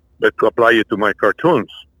 but to apply it to my cartoons.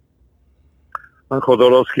 And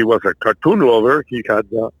Jodorowsky was a cartoon lover. He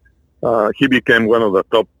became one of the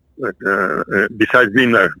top, besides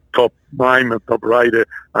being a top mime, a top writer,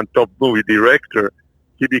 and top movie director,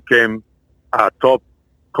 he became a top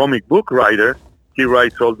comic book writer. He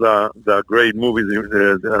writes all the great movies,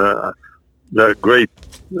 the great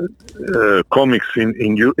comics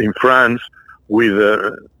in France with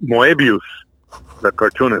Moebius, the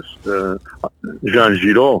cartoonist, Jean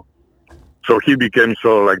Giraud. So he became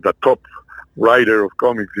sort of like the top writer of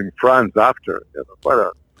comics in France after. What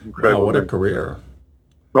a incredible what a career.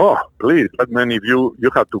 Oh, please, that many of you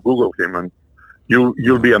have to Google him, and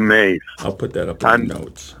you'll be amazed. I'll put that up in the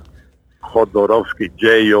notes. Jodorowsky,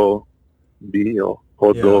 J-O-D-O,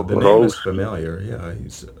 Jodorowsky. The name is familiar. Yeah,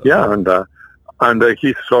 he's. And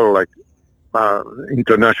he's sort of like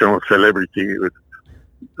international celebrity with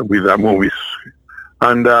the movies.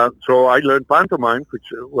 And so I learned pantomime, which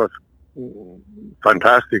was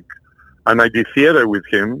fantastic. And I did theater with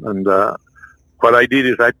him. And what I did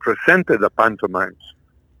is I presented the pantomimes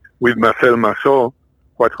with Marcel Marceau.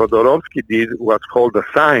 What Jodorowsky did was hold a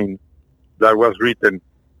sign that was written,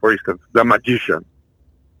 for instance, The Magician.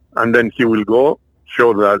 And then he will go,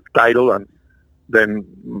 show the title, and then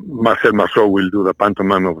Marcel Marceau will do the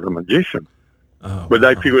pantomime of The Magician. Oh, but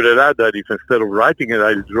I figured it out that if instead of writing it,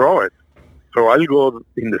 I'll draw it. So I'll go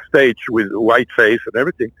in the stage with white face and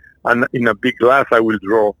everything, and in a big glass I will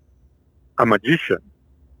draw a magician.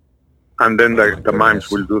 And then the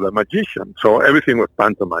mimes will do the magician. So everything was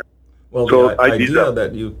pantomime. Well, so the idea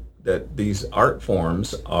that these art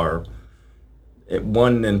forms are,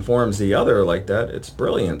 one informs the other like that, it's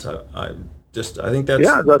brilliant. I think that's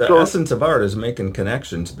the essence of art, is making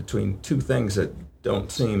connections between two things that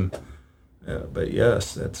don't seem, but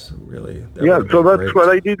yes, that's really... so that's great. What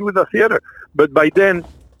I did with the theater. But by then,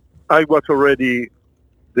 I was already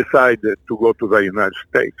decided to go to the United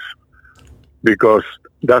States. because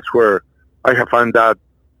that's where I have found that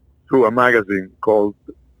through a magazine called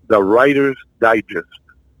The Writer's Digest.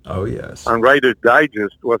 Oh, yes. And Writer's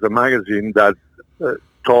Digest was a magazine that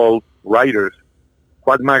told writers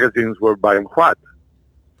what magazines were buying what.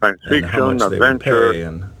 Science fiction, adventure,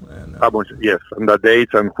 and how much, yes, and the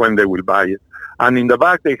dates and when they will buy it. And in the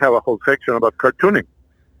back, they have a whole section about cartooning.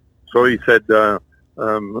 So he said,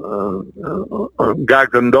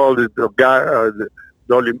 Gags and Dolly,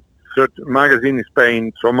 Dolly magazine is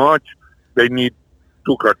paying so much. They need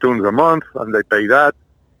 2 cartoons a month, and they pay that.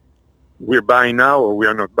 We're buying now, or we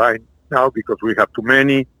are not buying now because we have too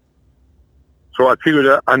many. So I figured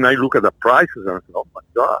out, and I look at the prices, and I said, oh my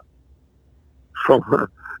God. So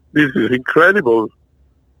this is incredible.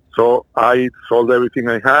 So I sold everything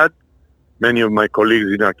I had. Many of my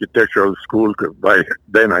colleagues in architectural school, because by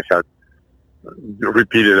then I had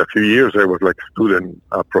repeated a few years. I was like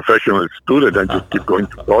a professional student, and just keep going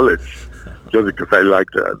to college just because I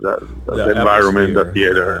liked the environment, the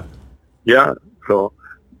theater. Yeah. So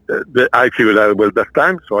I figured out, well, that's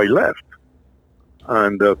time, so I left.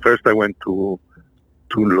 And first I went to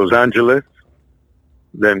Los Angeles,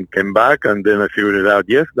 then came back, and then I figured it out,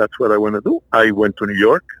 yes, that's what I want to do. I went to New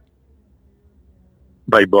York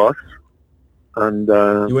by bus. And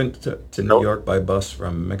you went to New York by bus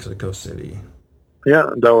from Mexico City. Yeah,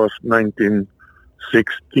 that was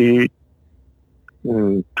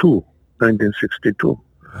 1962.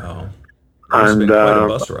 Wow. It's been quite a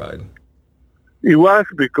bus ride. It was,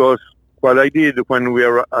 because what I did when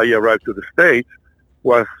I arrived to the States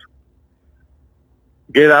was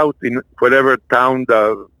get out in whatever town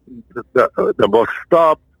the bus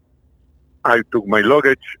stopped. I took my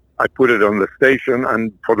luggage, I put it on the station,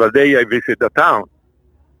 and for the day I visit the town.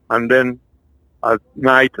 And then at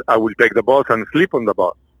night I will take the bus and sleep on the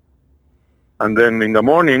bus. And then in the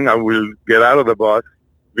morning I will get out of the bus,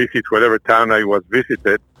 visit whatever town I was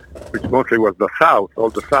visited, which mostly was the South, all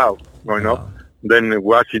the South growing up. Then in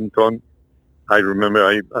Washington, I remember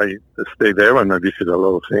I stayed there and I visited a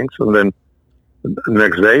lot of things. And then the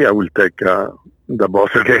next day I will take the bus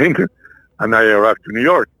again, and I arrived to New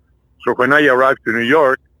York. So when I arrived to New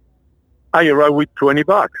York, I arrived with $20.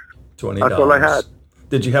 $20. That's all I had.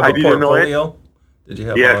 Did you have a portfolio? Did you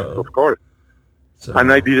have? Yes, of course. So.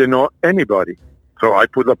 And I didn't know anybody, so I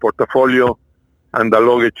put the portfolio and the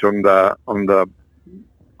luggage on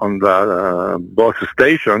the bus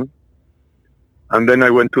station, and then I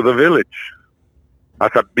went to the village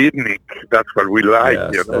as a beatnik. That's what we like,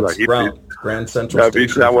 yes, that's Grand Central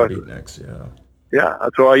Station for beatniks. Yeah.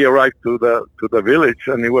 So I arrived to the village,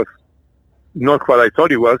 and it was not what I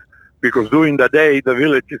thought it was, because during the day the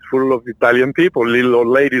village is full of Italian people, little old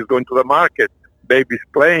ladies going to the market, babies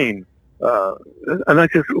playing, and I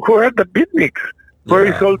said, "Who are the beatniks? Where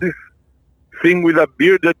is all this thing with the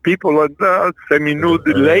bearded people and semi-nude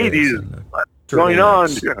ladies? What's going on?"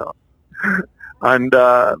 You know, and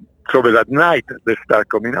so that night they start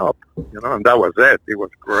coming up, and that was it. It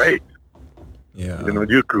was great. Yeah,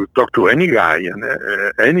 you could talk to any guy and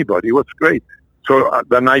anybody. It was great. So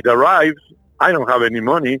the night arrives, I don't have any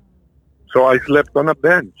money, so I slept on a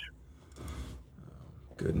bench.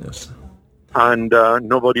 Goodness. And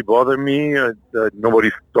nobody bothered me. Nobody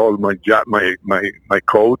stole my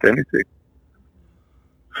coat, anything.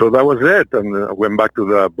 So that was it. And I went back to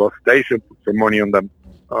the bus station, put some money on the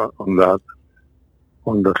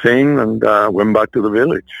thing, and went back to the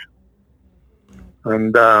village.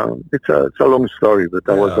 And it's a long story, but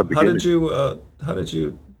that was the beginning. How did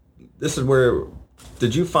you? This is where.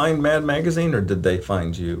 Did you find Mad Magazine, or did they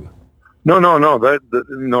find you? No.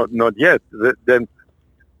 Not yet. Then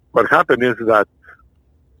what happened is that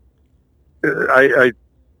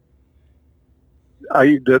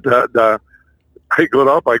I got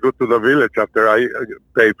up. I go to the village after I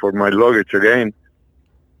paid for my luggage again,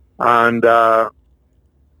 and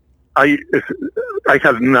I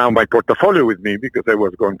had now my portfolio with me because I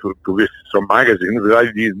was going to visit some magazines, but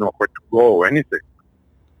I didn't know where to go or anything.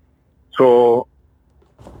 So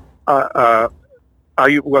I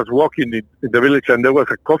was walking in the village, and there was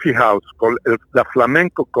a coffee house called the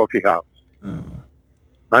Flamenco Coffee House. Oh.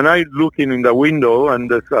 And I looking in the window, and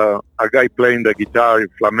there's a guy playing the guitar in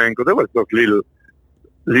flamenco. There was those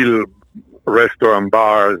little restaurant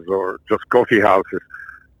bars or just coffee houses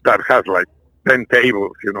that has like 10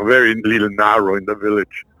 tables, very little narrow in the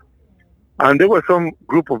village. And there was some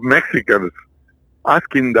group of Mexicans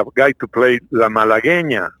asking the guy to play La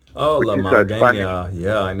Malagueña. Oh, La Malagueña.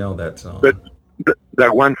 Yeah, I know that song. But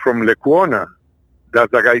the one from Lecuona, that's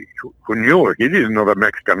the guy who knew her. He didn't know the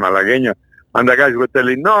Mexican Malagueña. And the guys were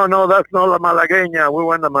telling, no, that's not La Malagueña. We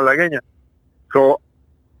want La Malagueña. So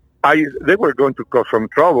they were going to cause some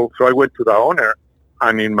trouble, so I went to the owner,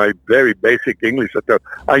 and in my very basic English, I said,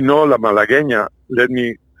 I know La Malagueña, let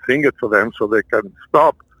me sing it for them so they can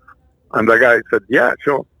stop. And the guy said, yeah,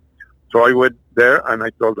 sure. So I went there, and I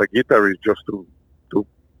told the guitarist just to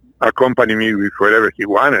accompany me with whatever he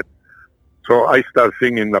wanted. So I start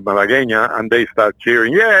singing La Malagueña, and they start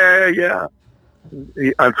cheering, yeah, yeah.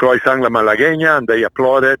 And so I sang La Malagueña, and they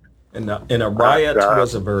applauded. And a riot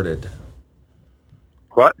was averted.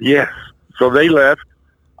 What? Yes. So they left,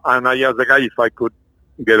 and I asked the guy if I could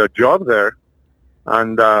get a job there.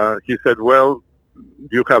 And he said, well,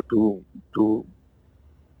 you have to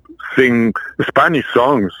sing Spanish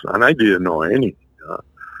songs. And I didn't know any.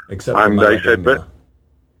 Except and I said, but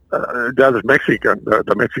that's Mexican,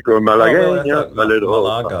 the Mexican Malagueña.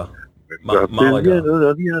 Malaga.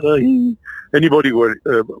 Malaga. Anybody who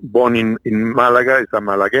born in Malaga is a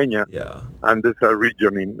Malagueña. Yeah. And there's a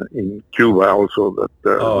region in Cuba also that...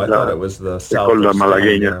 I thought it was the south of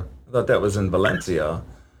Malagueña. I thought that was in Valencia,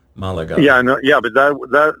 Malaga. Yeah, no, yeah, but that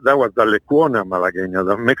was the Lecuona Malagueña,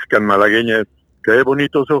 the Mexican Malagueña. Qué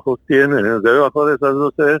bonitos ojos tiene debajo de esas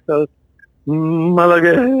dos cejas,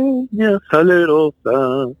 Malagueña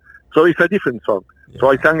salerosa. So it's a different song. Yeah.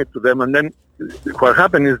 So I sang it to them, and then what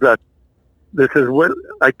happened is that they said, well,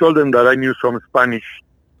 I told them that I knew some Spanish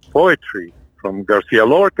poetry from Garcia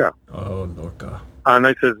Lorca. Oh, Lorca. And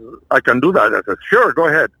I said, I can do that. I said, sure, go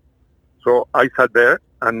ahead. So I sat there,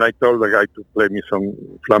 and I told the guy to play me some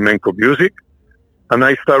flamenco music, and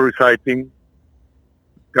I started reciting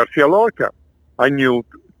Garcia Lorca. I knew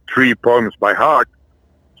 3 poems by heart,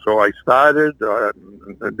 so I started.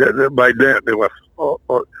 By then, there was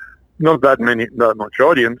not that much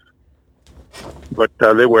audience, but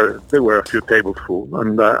there were a few tables full,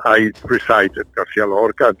 and I recited Garcia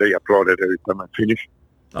Lorca, and they applauded every time I finished.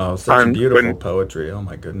 Oh, such beautiful poetry! Oh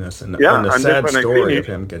my goodness! And the sad story of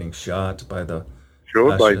him getting shot by the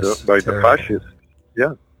fascists. by the fascists.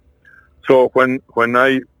 Yeah. So when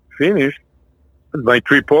I finished my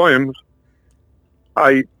 3 poems,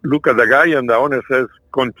 I look at the guy, and the owner says,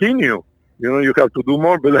 "Continue. You have to do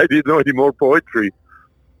more." But I didn't know any more poetry.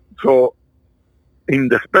 So, in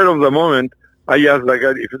the spur of the moment, I asked the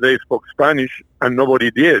guy if they spoke Spanish, and nobody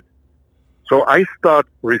did. So I start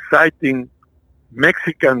reciting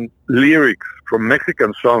Mexican lyrics from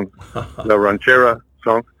Mexican songs, the ranchera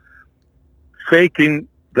songs, faking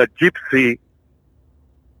the gypsy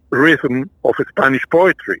rhythm of Spanish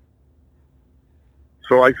poetry.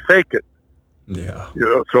 So I fake it. Yeah.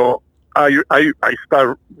 So I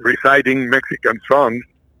start reciting Mexican songs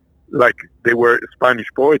like they were Spanish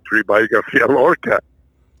poetry by Garcia Lorca.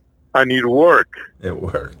 And it worked. It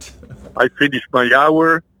worked. I finished my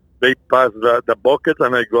hour. They passed the bucket,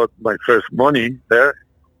 and I got my first money there.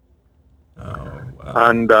 Oh, wow.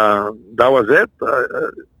 And that was it.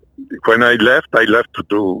 When I left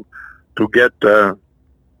to get to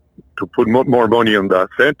put more money on the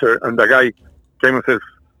center. And the guy came and says,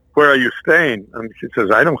 "Where are you staying?" And he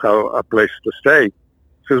says, "I don't have a place to stay." He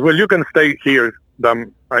says, "Well, you can stay here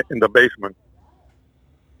in the basement."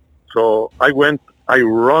 So I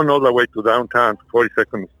run all the way to downtown,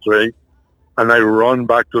 42nd Street, and I run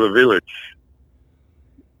back to the village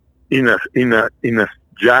in a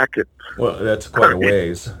jacket. Well, that's quite a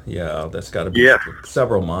ways. Yeah, that's got to be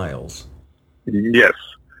several miles. Yes,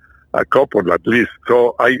 a couple at least.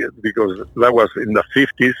 So because that was in the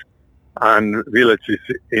 50s, and village is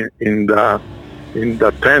in the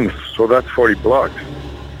 10th, so that's 40 blocks.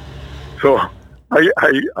 So I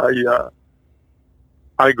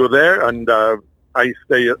go there, and I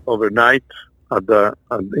stay overnight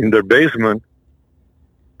in their basement.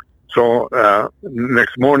 So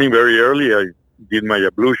next morning, very early, I did my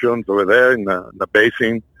ablutions over there in the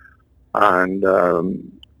basin, and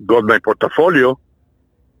got my portfolio,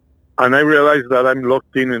 and I realized that I'm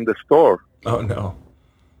locked in the store. Oh no!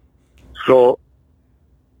 So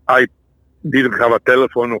I didn't have a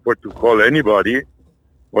telephone or where to call anybody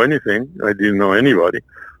or anything. I didn't know anybody,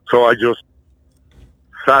 so I just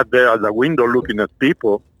sat there at the window looking at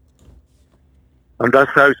people, and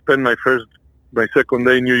that's how I spent my second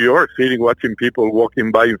day in New York, sitting watching people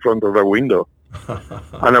walking by in front of the window.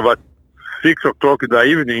 And about 6 o'clock in the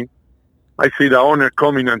evening, I see the owner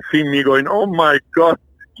coming and see me going, "Oh my God,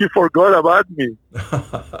 he forgot about me."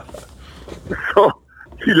 So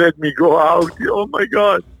he let me go out. Oh my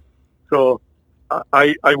God! So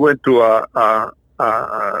I went to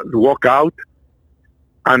walk out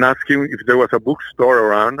and asked him if there was a bookstore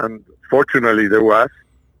around, and fortunately there was.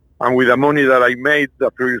 And with the money that I made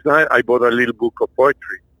the previous night, I bought a little book of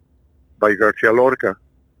poetry by Garcia Lorca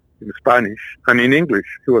in Spanish and in English.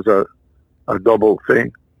 It was a double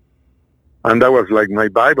thing. And that was like my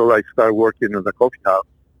Bible. I started working in the coffee house.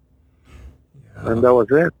 Yeah. And that was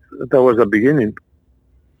it. That was the beginning.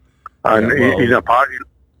 And Yeah, well, in a party,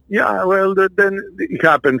 yeah, well, then it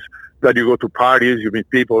happens that you go to parties, you meet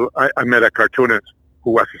people. I met a cartoonist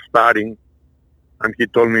who was starting, and he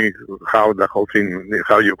told me how the whole thing,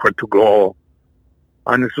 how you had to go.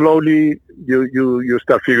 And slowly you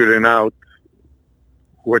start figuring out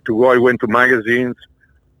where to go. I went to magazines,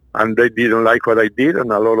 and they didn't like what I did,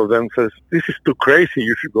 and a lot of them says, this is too crazy,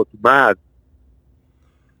 you should go to Mad.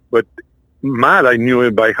 But Mad, I knew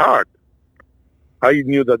it by heart. I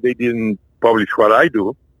knew that they didn't publish what I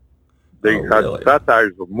do. They had really?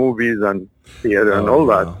 satires of movies and theater and all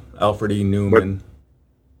that. Alfred E. Newman.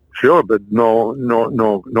 Sure, but no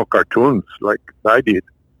cartoons like I did.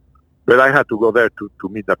 But I had to go there to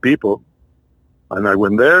meet the people. And I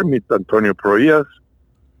went there, meet Antonio Proillas,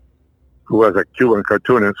 who was a Cuban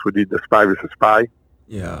cartoonist who did The Spy vs. Spy.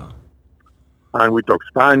 Yeah. And we talked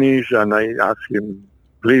Spanish, and I asked him,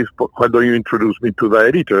 please, why don't you introduce me to the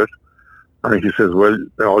editors? And he says, well,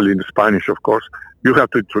 all in Spanish, of course. You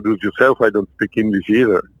have to introduce yourself. I don't speak English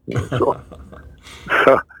either. So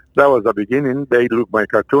that was the beginning. They looked my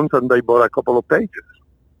cartoons, and they bought a couple of pages.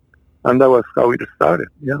 And that was how it started,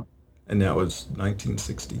 yeah. And that was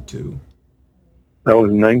 1962. That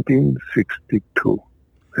was 1962,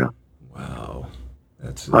 yeah. Wow.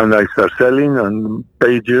 That's it. And I started selling and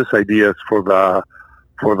pages, ideas for the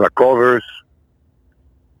covers.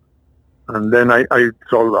 And then I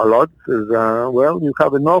sold a lot. Says, well, you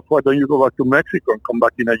have enough. Why don't you go back to Mexico and come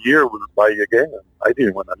back in a year? We'll buy again. I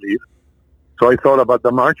didn't want to leave. So I thought about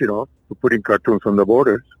the marginal, to putting cartoons on the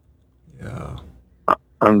borders. Yeah.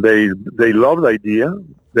 And they loved the idea.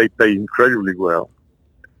 They pay incredibly well.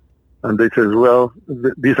 And they says, well,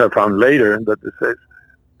 these I found later, that they says,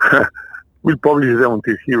 we'll publish them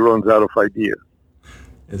until he runs out of ideas.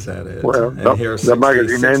 Is that it? Well, and here, the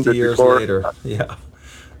magazine 60 ended years before, later. Yeah.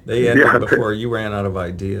 They ended before you ran out of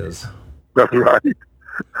ideas. That's right.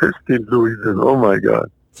 Still doing it. Oh, my God.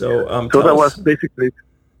 So that was basically...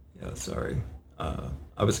 Yeah, sorry.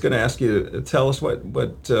 I was going to ask you to tell us what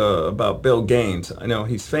about Bill Gaines. I know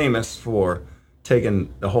he's famous for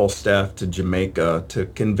taking the whole staff to Jamaica to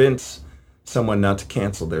convince someone not to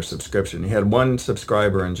cancel their subscription. He had one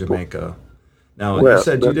subscriber in Jamaica. Now, you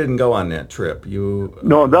said you didn't go on that trip.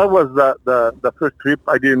 No, that was the first trip.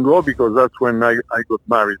 I didn't go because that's when I got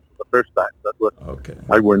married for the first time. That was okay.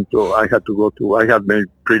 I had made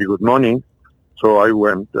pretty good money, so I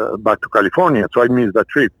went back to California. So I missed that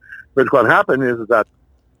trip. But what happened is that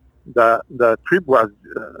the trip was,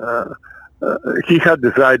 he had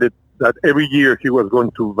decided that every year he was going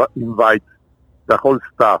to invite the whole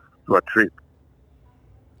staff to a trip.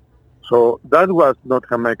 So that was not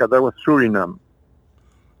Jamaica, that was Suriname.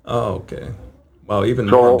 Oh, okay. Well, even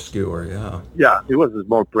more obscure, yeah. Yeah, it was a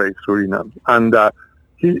small place, Suriname. And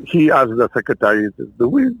he asked the secretary, do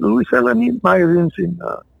we sell any magazines in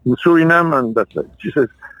Suriname? And she says,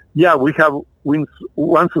 yeah, we have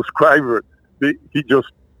one subscriber. He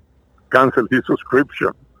just canceled his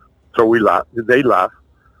subscription. So they laughed.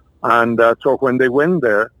 And so when they went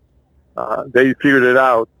there, they figured it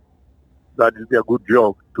out that it'd be a good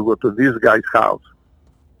joke to go to this guy's house.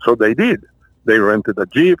 So they did. They rented a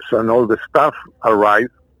jeeps and all the staff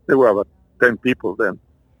arrived. There were about 10 people then.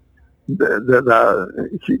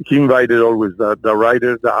 He invited always the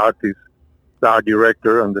writers, the artists, the art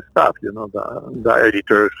director, and the staff, the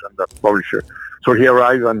editors and the publisher. So he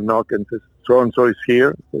arrived and knocked and says, so-and-so is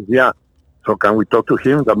here? He says, yeah. So can we talk to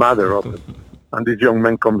him? The mother of it. And this young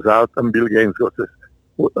man comes out, and Bill Gaines goes,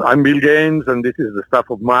 I'm Bill Gaines, and this is the staff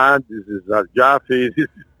of Mad. This is Jaffe. This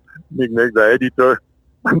is Nick, the editor.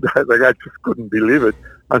 And the guy just couldn't believe it.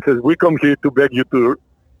 And says, we come here to beg you to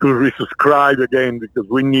resubscribe again because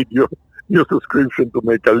we need your subscription to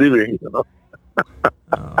make a living, Oh,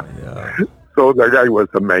 yeah. So the guy was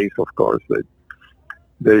amazed, of course.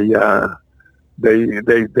 They gave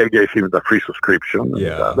him the free subscription.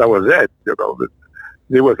 Yeah. That was it.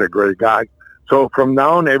 He was a great guy. So from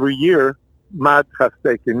now on, every year, Matt has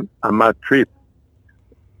taken a Mad trip,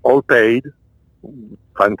 all paid.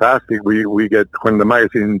 Fantastic. We get, when the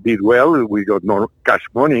magazine did well, we got more cash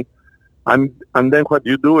money. And then what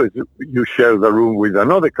you do is you share the room with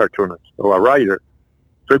another cartoonist or a writer.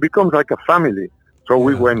 So it becomes like a family. So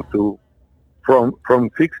we went to, from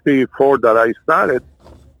 64 that I started,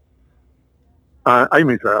 I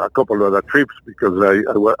missed a couple of the trips because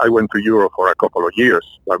I went to Europe for a couple of years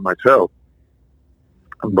by myself,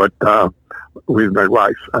 but with my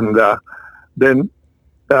wife. And then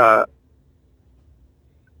the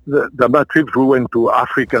Mad trips, we went to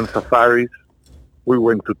African safaris. We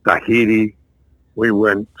went to Tahiti. We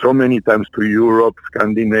went so many times to Europe,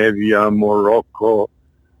 Scandinavia, Morocco,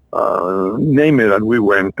 name it, and we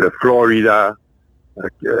went Florida,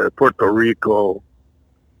 Puerto Rico,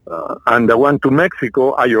 and the one to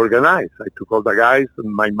Mexico I organized. I took all the guys,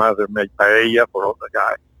 and my mother made paella for all the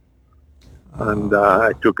guys. And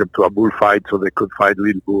I took them to a bullfight so they could fight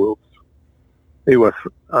little bulls. It was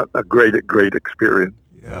a great experience.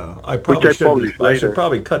 Yeah, I should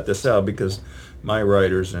probably cut this out because my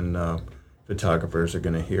writers and photographers are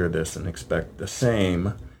going to hear this and expect the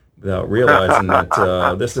same without realizing that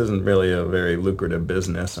this isn't really a very lucrative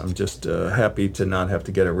business. I'm just happy to not have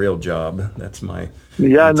to get a real job. That's my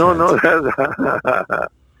intent. That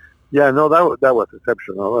was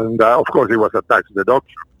exceptional. And of course it was a tax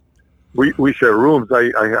deduction. We share rooms.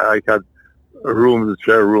 I had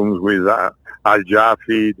share rooms with Al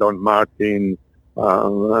Jaffe, Don Martin,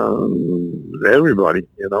 everybody,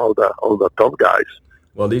 all the top guys.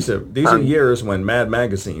 Well, these are years when Mad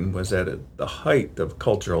Magazine was at the height of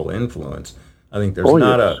cultural influence. I think there's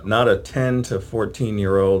not a 10 to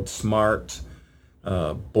 14-year-old smart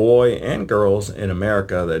boy and girls in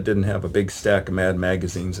America that didn't have a big stack of Mad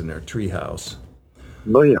magazines in their treehouse.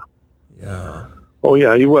 Oh yeah. Yeah. Oh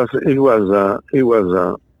yeah. It was a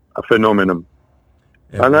phenomenon.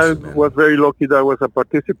 And I was very lucky that I was a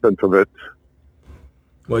participant of it.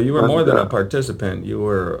 Well, you were more than a participant. You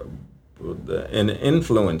were an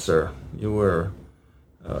influencer. You were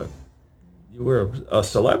a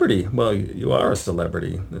celebrity. Well, you are a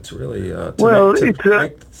celebrity. It's really to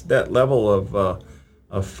make that level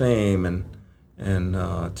of fame and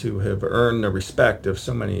to have earned the respect of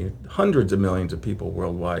so many hundreds of millions of people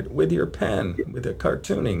worldwide with your pen, with your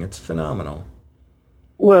cartooning. It's phenomenal.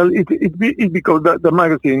 Well, it because the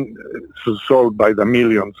magazine was sold by the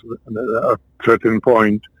millions at a certain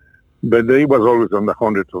point, but it was always on the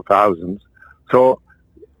hundreds of thousands. So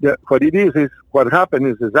what it is what happened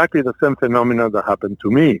is exactly the same phenomenon that happened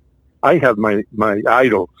to me. I had my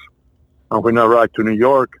idols, and when I arrived to New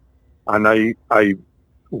York, and I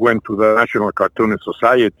went to the National Cartoonist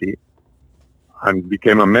Society and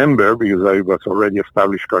became a member because I was already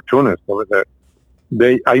established cartoonist over there.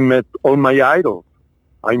 I met all my idols.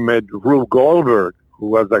 I met Rube Goldberg, who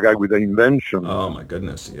was the guy with the invention. Oh my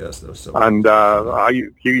goodness, yes, that was so. And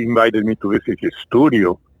he invited me to visit his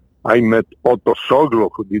studio. I met Otto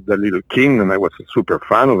Soglo, who did The Little King, and I was a super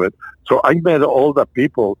fan of it. So I met all the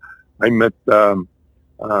people. I met name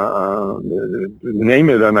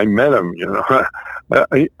it, and I met them.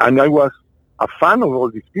 And I was a fan of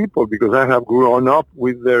all these people because I have grown up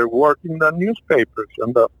with their work in the newspapers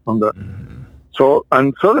Mm-hmm. So,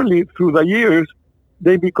 and suddenly through the years,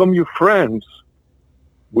 they become your friends.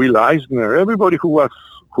 Will Eisner, everybody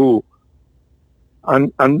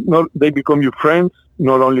they become your friends.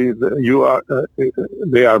 Not only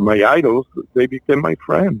they are my idols, they became my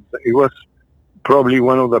friends. It was probably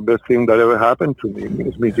one of the best things that ever happened to me,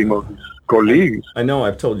 is meeting all these colleagues. I know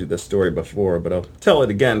I've told you this story before, but I'll tell it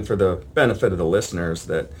again for the benefit of the listeners,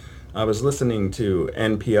 that I was listening to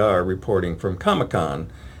NPR reporting from Comic-Con,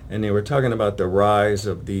 and they were talking about the rise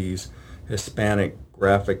of these Hispanic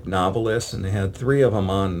graphic novelists, and they had 3 of them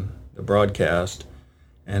on the broadcast,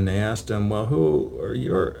 and they asked them, well,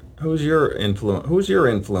 who's your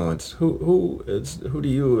influence? Who do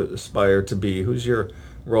you aspire to be? Who's your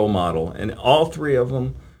role model? And all 3 of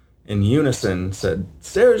them in unison said,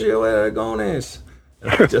 Sergio Aragones.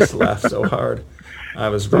 And I just laughed so hard. I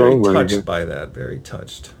was very touched by that, very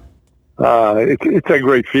touched. It's a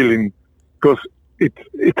great feeling because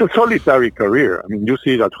it's a solitary career. I mean, you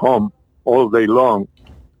sit at home all day long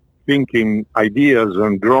thinking ideas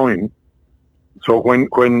and drawing. So when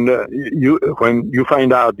you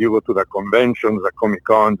find out, you go to the conventions, the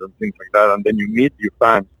Comic-Cons and things like that, and then you meet your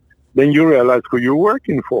fans, then you realize who you're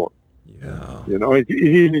working for. Yeah. It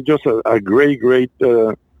is just a great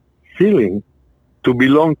feeling to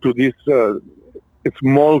belong to this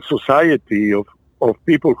small society of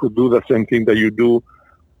people who do the same thing that you do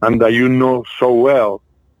and that you know so well,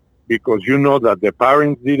 because you know that the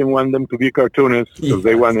parents didn't want them to be cartoonists because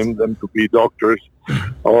they wanted them to be doctors,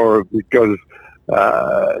 or because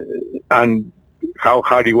and how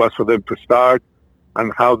hard it was for them to start,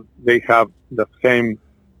 and how they have the same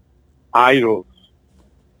idols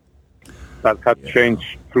that have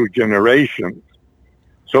changed through generations.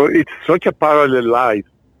 So it's such a parallel life,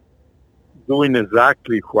 doing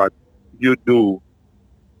exactly what you do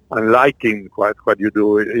and liking what you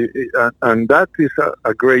do. And that is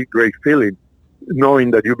a great feeling,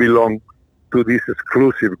 knowing that you belong to this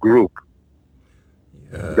exclusive group.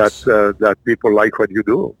 Yes. That people like what you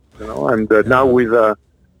do, And now with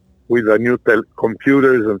the new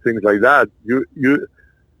computers and things like that,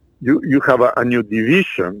 you have a new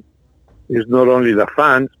division. It's not only the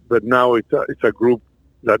fans, but now it's a group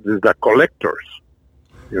that is the collectors.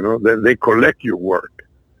 They collect your work.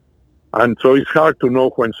 And so it's hard to know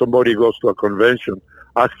when somebody goes to a convention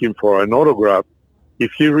asking for an autograph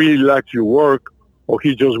if he really likes your work or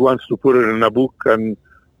he just wants to put it in a book and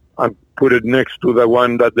put it next to the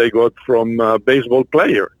one that they got from a baseball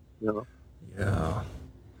player. Yeah.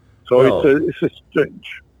 So it's a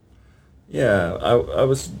strange. Yeah, I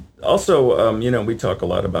was also, we talk a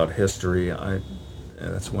lot about history.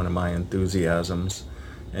 That's one of my enthusiasms,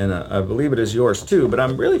 and I believe it is yours too. But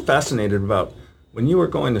I'm really fascinated about when you were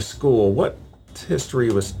going to school, what history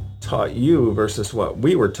was taught you versus what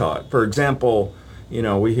we were taught. For example,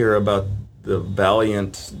 we hear about the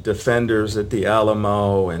valiant defenders at the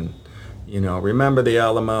Alamo, and remember the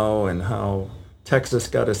Alamo and how Texas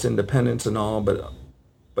got its independence and all, but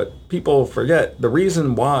people forget the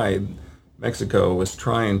reason why Mexico was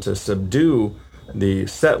trying to subdue the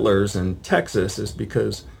settlers in Texas is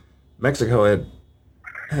because Mexico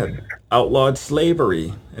had outlawed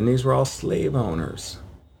slavery, and these were all slave owners.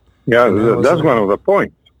 Yeah, that's one of the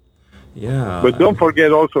points. Yeah. But don't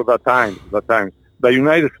forget also the time. The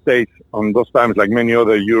United States, on those times, like many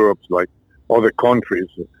other Europes, like other countries,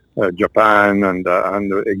 Japan and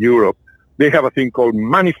Europe, they have a thing called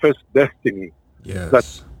manifest destiny. Yes. That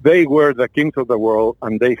they were the kings of the world,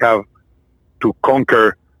 and they have to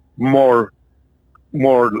conquer more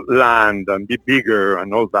land and be bigger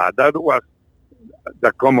and all that. That was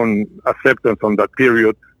the common acceptance on that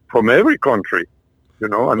period from every country,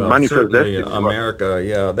 and manifest destiny. America,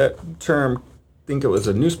 yeah, that term, I think it was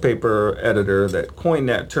a newspaper editor that coined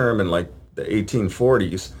that term in like the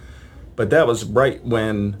 1840s, but that was right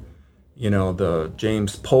when, the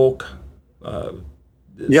James Polk, Polk's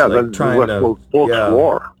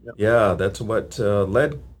War. Yeah, that's what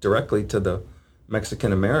led directly to the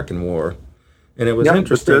Mexican-American War. And it was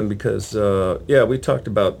interesting because, we talked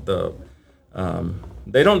about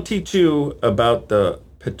they don't teach you about the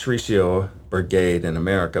Patricio Brigade in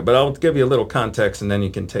America, but I'll give you a little context and then you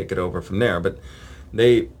can take it over from there. But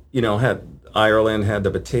they, Ireland had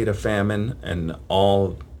the potato famine and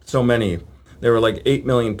there were like 8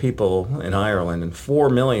 million people in Ireland and 4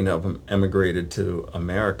 million of them emigrated to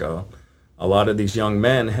America. A lot of these young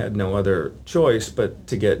men had no other choice but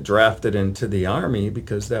to get drafted into the army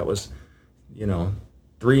because that was,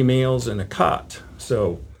 3 meals and a cot.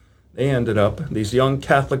 So these young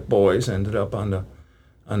Catholic boys ended up on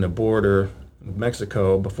the border of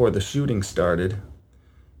Mexico before the shooting started.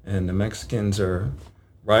 And the Mexicans are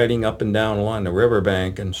riding up and down along the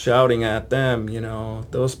riverbank and shouting at them,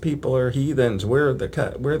 those people are heathens. We're the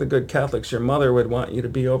good Catholics. Your mother would want you to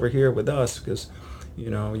be over here with us because,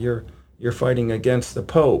 you're fighting against the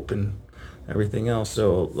Pope and everything else.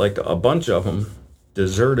 So like a bunch of them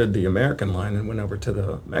deserted the American line and went over to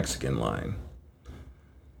the Mexican line.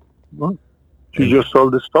 Well, you just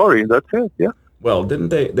told the story. That's it. Yeah. Well, didn't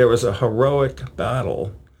they? There was a heroic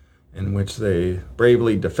battle in which they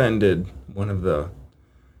bravely defended one of the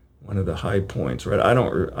high points, right?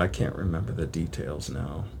 I can't remember the details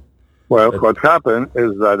now. Well, what happened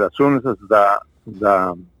is that as soon as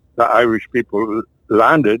the Irish people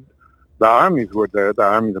landed, the armies were there, the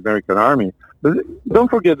American army. But don't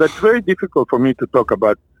forget, that's very difficult for me to talk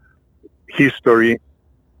about history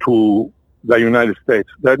to the United States.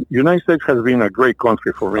 The United States has been a great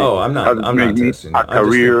country for me. Oh, I'm not testing a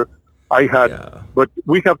career. But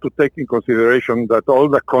we have to take in consideration that all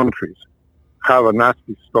the countries have a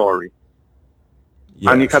nasty story.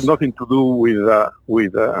 Yes. And it had nothing to do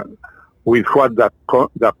with what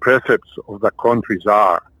the precepts of the countries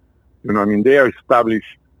are. They are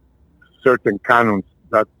established certain canons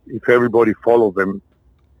that if everybody follows them,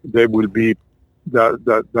 they will be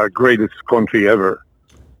the greatest country ever,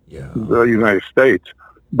 the United States.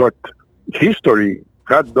 But history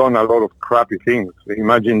had done a lot of crappy things.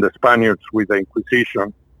 Imagine the Spaniards with the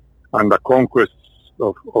Inquisition and the conquests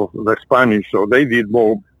of the Spanish. So they did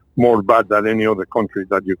more bad than any other country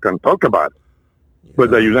that you can talk about. Yeah.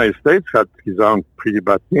 But the United States had his own pretty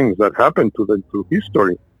bad things that happened to them through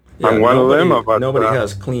history. Yeah, and one of them nobody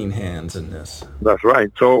has clean hands in this. That's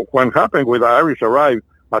right. So what happened with the Irish arrived,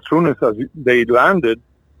 as soon as they landed,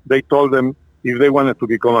 they told them if they wanted to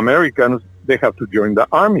become Americans, they have to join the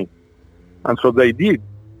army. And so they did.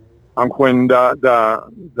 And when the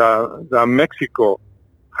Mexico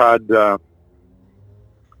had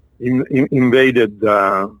invaded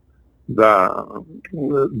the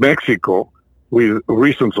Mexico with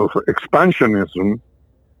reasons of expansionism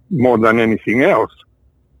more than anything else,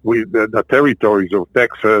 with the territories of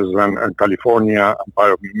Texas and California and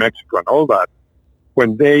part of New Mexico and all that,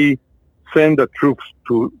 when they send the troops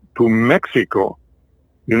to to Mexico,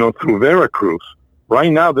 through Veracruz.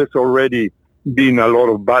 Right now, there's already been a lot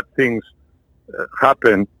of bad things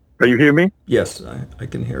happen. Can you hear me? Yes, I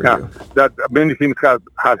can hear you. That many things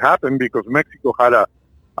had happened because Mexico had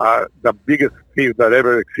the biggest thief that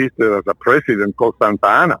ever existed as a president called Santa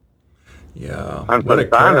Anna. Yeah. And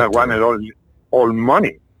Santa Anna wanted all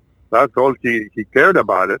money. That's all he cared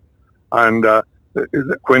about it. And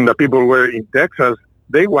when the people were in Texas,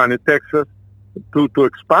 they wanted Texas to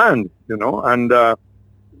expand, and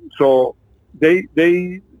so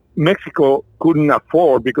Mexico couldn't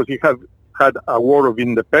afford, because he had a war of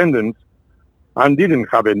independence and didn't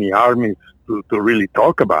have any armies to really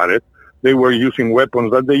talk about it. They were using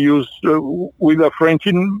weapons that they used with the French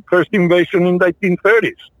first invasion in the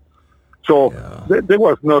 1930s. So there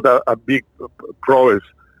was not a big prowess.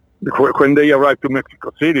 When they arrived to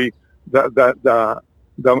Mexico City, the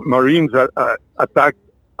Marines attacked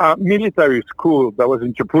a military school that was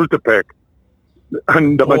in Chapultepec,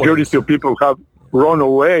 and the majority of people have run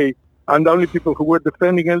away, and the only people who were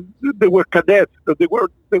defending it, they were cadets. They were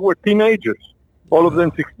teenagers, all of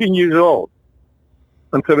them 16 years old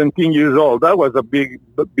and 17 years old. That was a big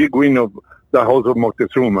win of the House of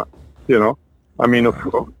Moctezuma, I mean,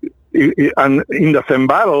 and in the same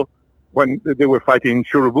battle, when they were fighting in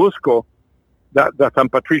Churubusco, the San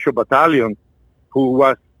Patricio Battalion, who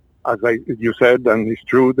was, as you said, and it's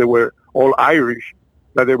true, they were all Irish,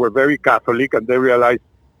 that they were very Catholic, and they realized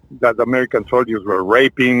that American soldiers were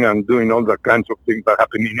raping and doing all the kinds of things that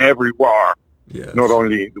happen in every war, not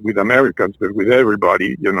only with Americans, but with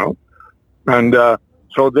everybody, And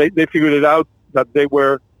so they figured it out that they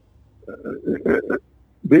were,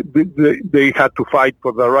 they had to fight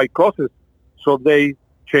for the right causes. So they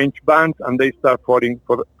changed bands and they start fighting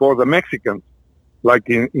for the Mexicans, like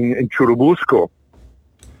in Churubusco.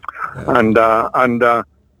 And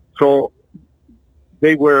so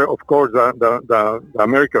they were, of course, the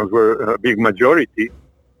Americans were a big majority,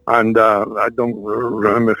 and I don't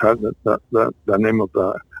remember how the name of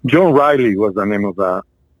the John Riley was the name of the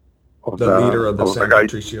leader of the San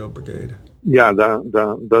Patricio Brigade. Yeah,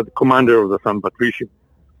 the commander of the San Patricio.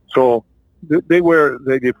 So they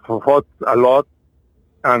fought a lot,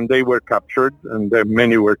 and they were captured, and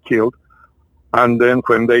many were killed. And then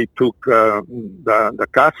when they took the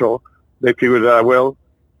castle, they figured out, well,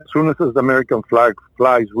 as soon as the American flag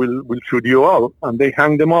flies, we'll shoot you all. And they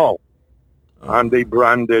hanged them all. And they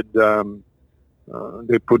branded,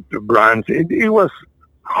 they put brands. It was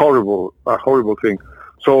horrible, a horrible thing.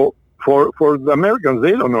 So for the Americans,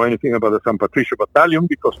 they don't know anything about the San Patricio Battalion,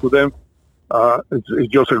 because to them, it's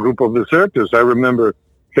just a group of deserters. I remember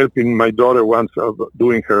helping my daughter once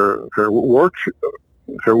doing her work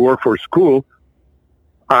for school.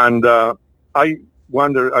 And I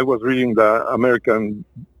was reading the American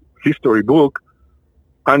history book,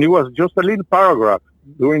 and it was just a little paragraph.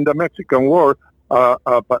 During the Mexican War,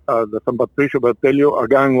 the San Patricio Battalion, a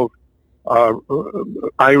gang of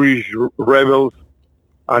Irish rebels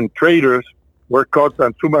and traitors, were caught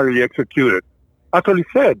and summarily executed. That's all he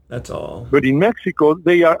said. That's all. But in Mexico,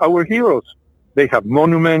 they are our heroes. They have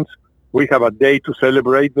monuments. We have a day to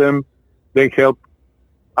celebrate them. They help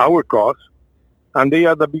our cause. And they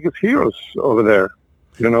are the biggest heroes over there.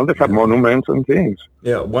 They have monuments and things.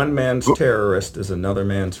 Yeah, one man's terrorist is another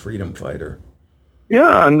man's freedom fighter.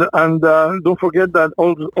 Yeah, and don't forget that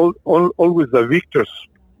always the victors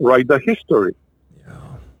write the history.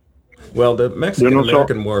 Yeah. Well, the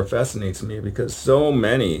Mexican-American War fascinates me because so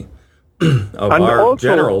many of our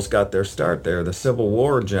generals got their start there. The Civil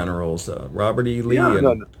War generals, Robert E. Lee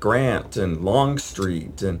and Grant and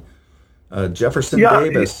Longstreet and Jefferson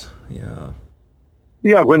Davis.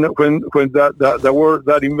 Yeah, when the war,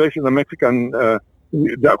 that invasion, the Mexican,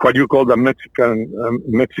 what you call the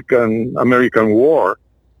Mexican-American War,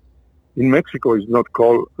 in Mexico is not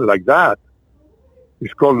called like that.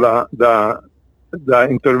 It's called the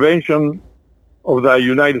intervention of the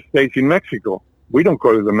United States in Mexico. We don't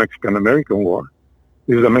call it the Mexican-American War.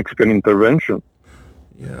 It's the Mexican intervention.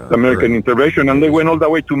 Yeah, the American intervention, and they went all the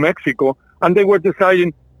way to Mexico, and they were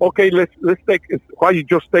deciding, okay, let's take, why you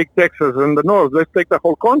just take Texas and the North? Let's take the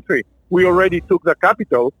whole country. We already took the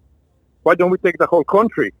capital. Why don't we take the whole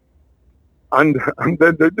country? And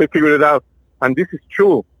then they figured it out. And this is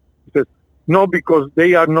true. It says, no, because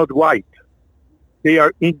they are not white. They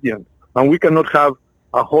are Indians. And we cannot have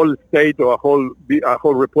a whole state or a whole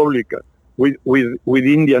republic with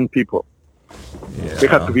Indian people. Yeah. They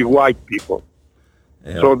have to be white people.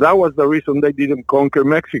 Yeah. So that was the reason they didn't conquer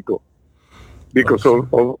Mexico, because of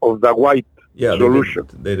the white solution.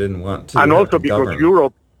 They didn't want to. And also because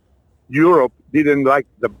Europe didn't like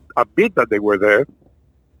a bit that they were there.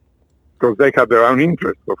 because they had their own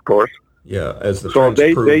interests, of course. Yeah, as the So French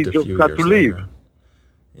they proved a just few had years to leave. later.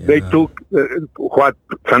 Yeah. They took what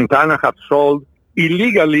Santana had sold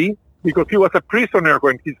illegally because he was a prisoner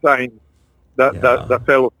when he signed the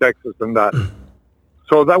sale of Texas and that.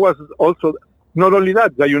 So that was also, not only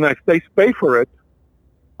that, the United States paid for it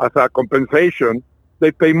as a compensation.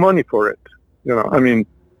 They pay money for it. I mean,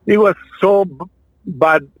 it was so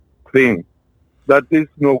bad thing that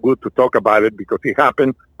it's no good to talk about it because it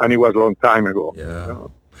happened and it was a long time ago. Yeah.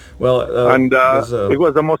 Well, it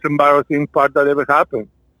was the most embarrassing part that ever happened.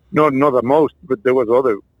 Not the most, but there was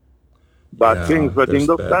other bad things. But in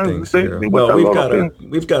those times,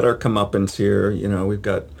 we've got our comeuppance here. We've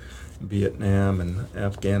got Vietnam and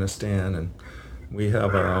Afghanistan, and we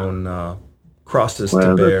have our own crosses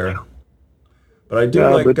to bear. But I do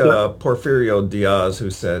like Porfirio Diaz, who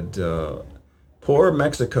said, "Poor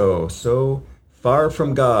Mexico, so far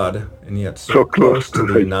from God, and yet so close to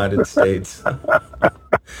the United States."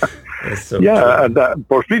 So and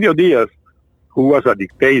Porfirio Diaz, who was a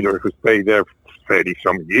dictator, who stayed there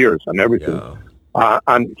 30-some years and everything,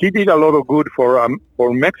 and he did a lot of good for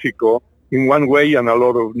Mexico in one way, and a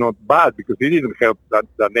lot of not bad, because he didn't help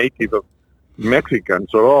the native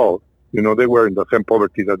Mexicans at all. They were in the same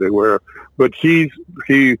poverty that they were. But he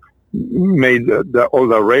made all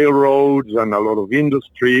the railroads and a lot of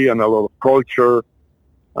industry and a lot of culture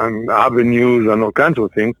and avenues and all kinds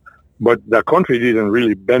of things. But the country didn't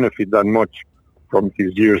really benefit that much from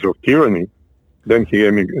his years of tyranny. Then he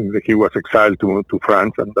was exiled to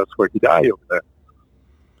France, and that's where he died over there.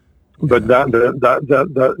 But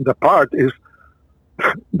the part is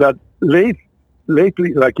that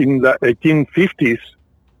lately, like in the 1850s,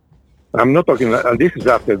 I'm not talking. This is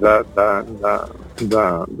after the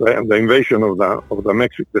invasion of the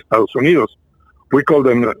Estados Unidos. We call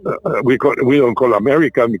them. We don't call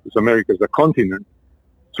America because America is a continent.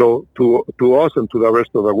 So to us and to the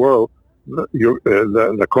rest of the world,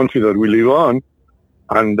 the country that we live on,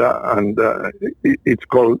 and it's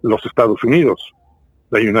called Los Estados Unidos,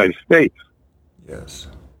 the United States. Yes.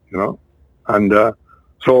 And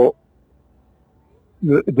so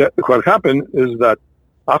what happened is that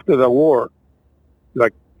after the war,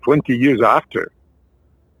 like 20 years after,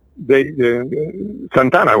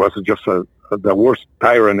 Santana was just the worst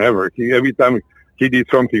tyrant ever. Every time he did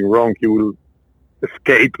something wrong, he would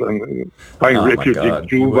escape and find refuge in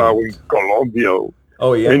Cuba or in Colombia.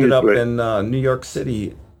 Oh, he ended up in New York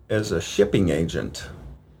City as a shipping agent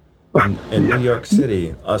in New York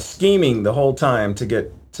City, scheming the whole time to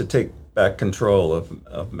take back control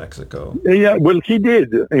of Mexico. Yeah, well, he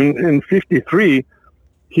did in '53.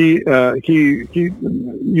 He because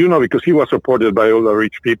he was supported by all the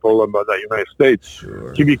rich people and by the United States.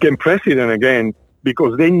 Sure. He became president again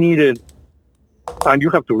because they needed, and you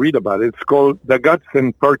have to read about it. It's called the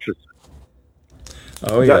Gadsden Purchase.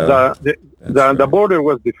 Oh yeah. The border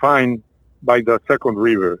was defined by the second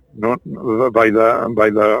river, not by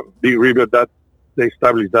the big river that they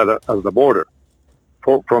established that as the border.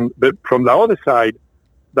 From the other side,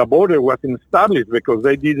 the border wasn't established because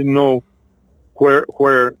they didn't know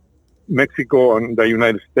where Mexico and the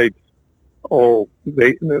United States or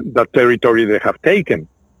the territory they have taken.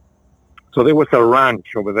 So there was a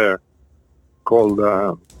ranch over there called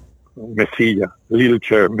Mesilla, Little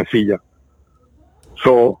Chair Mesilla.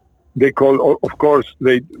 So they called, of course,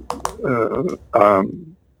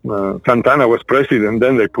 Santana was president,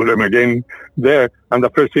 then they put him again there, and the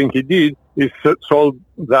first thing he did is sold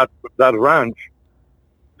that ranch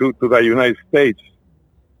to the United States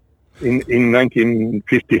in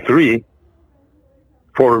 1953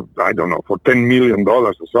 for $10 million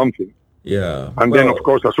or something. Yeah. And then, of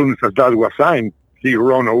course, as soon as that was signed, he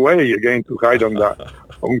ran away again to hide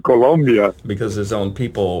on Colombia. Because his own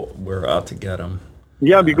people were out to get him.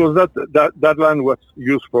 Yeah, because that land was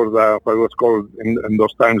used for what was called in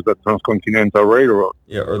those times the Transcontinental Railroad.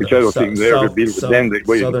 Yeah, or which I don't think they ever built.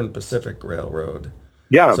 Southern Pacific Railroad.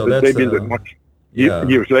 Yeah, so but they built it much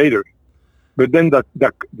years later. But then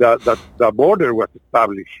the border was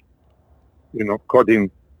established,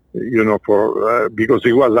 cutting, because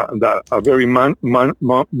it was a very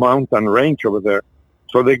mountain range over there.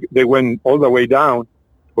 So they went all the way down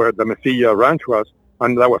where the Mesilla Ranch was,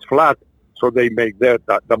 and that was flat. So they made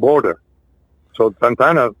the border. So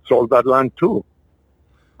Santana sold that land too.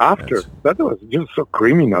 After that was just so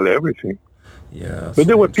criminal, everything. Yeah. But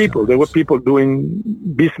there were people doing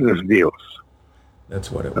business deals.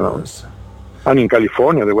 That's what it was. And in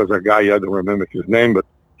California, there was a guy, I don't remember his name, but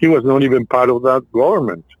he was not even part of that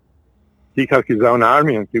government. He had his own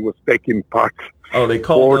army, and he was taking part. Oh, they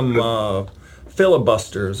called them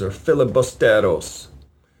filibusters or filibusteros.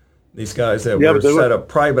 These guys that Yeah, were but they set were, up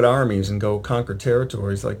private armies and go conquer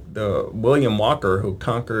territories, like the William Walker who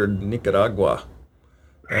conquered Nicaragua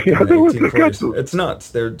back in yeah, the they were 1840s. successful. It's nuts.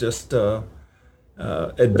 They're just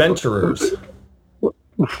adventurers.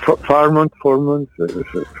 Formant, Fremont,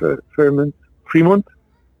 Fremont,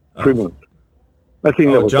 Uh, Fremont. I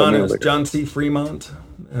think that oh, was the name of the guy. John C. Fremont.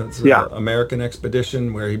 It's an Yeah, American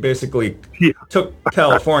expedition where he basically yeah, took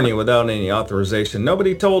California without any authorization.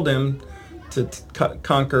 Nobody told him to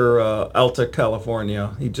conquer Alta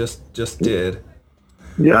California. He just did.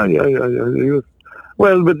 yeah. He was,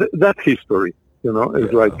 well, but that's history.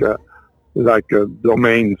 It's Yeah. like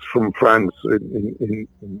domains from France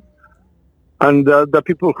and the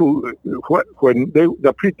people when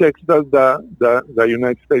the pretext that the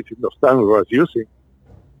United States in those times was using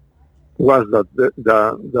was that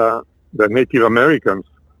the Native Americans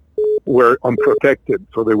were unprotected,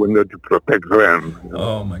 so they wanted to protect them.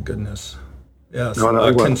 Oh my goodness. Yes, No,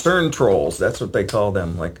 it was, concern trolls. That's what they call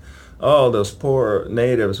them. Like, oh, those poor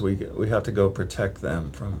natives. We have to go protect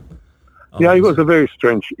them from all yeah, it these. was a very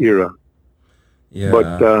strange era. But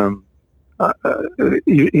Yeah,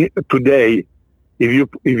 today, if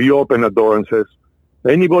you open a door and says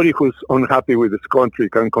anybody who's unhappy with this country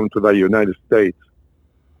can come to the United States,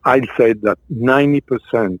 I'd say that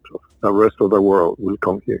 90% of the rest of the world will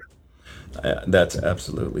come here that's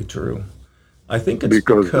absolutely true. I think it's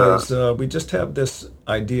because because we just have this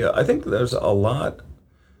idea. I think there's a lot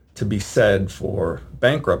to be said for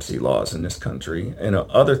bankruptcy laws in this country and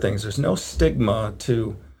other things. There's no stigma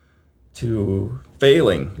to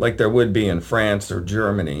failing like there would be in France or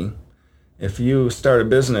Germany. If you start a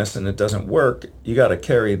business and it doesn't work, you got to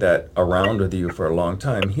carry that around with you for a long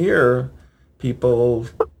time. Here, people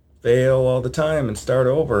fail all the time and start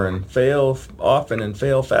over and fail often and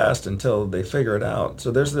fail fast until they figure it out.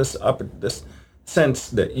 So there's this sense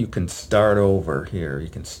that you can start over here. You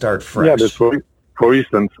can start yeah, but fresh. for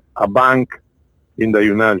instance, a bank in the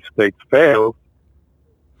United States fails,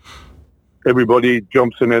 everybody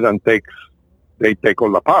jumps in it and they take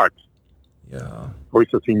all the parts. Yeah. For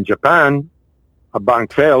instance, in Japan, a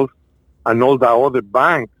bank fails, and all the other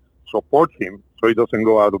banks support him, so he doesn't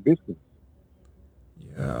go out of business.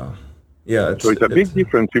 Yeah. Yeah, So it's a big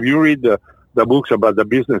difference. If you read the books about the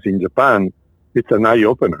business in Japan, it's an eye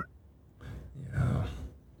opener. yeah.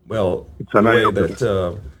 Well, It's the an eye way opener. that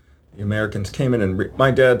the Americans came in and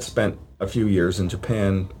my dad spent a few years in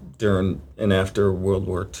Japan during and after World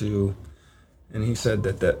War II, and he said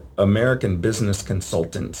that the American business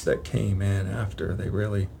consultants that came in after, they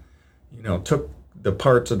really, took the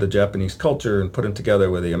parts of the Japanese culture and put them together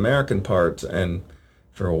with the American parts. And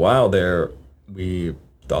for a while there, we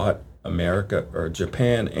thought America or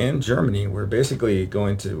Japan and Germany were basically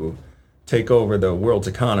going to take over the world's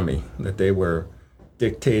economy, that they were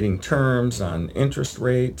dictating terms on interest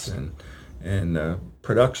rates and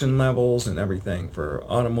production levels and everything for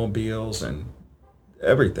automobiles and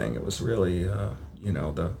everything. It was really,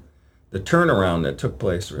 the turnaround that took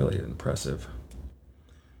place really impressive.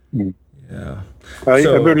 Mm. Yeah. I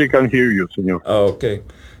So, barely can hear you, senor. okay.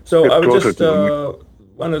 So Get I would closer just to the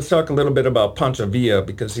mic. wanted to talk a little bit about Pancho Villa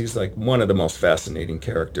because he's like one of the most fascinating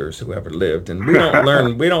characters who ever lived, and we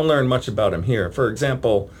don't learn much about him here. For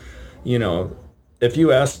example, you know, if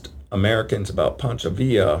you asked Americans about Pancho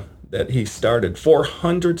Villa, that he started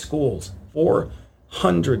 400 schools,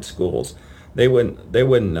 400 schools, they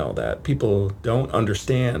wouldn't know that. People don't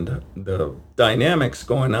understand the dynamics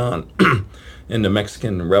going on in the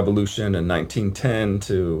Mexican Revolution in 1910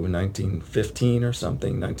 to 1915 or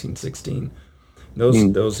something, 1916. Those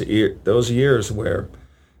Mm. those years where,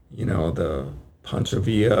 the Pancho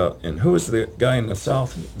Villa and who was the guy in the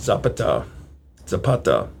South? Zapata.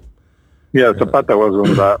 Yeah, Uh, Zapata was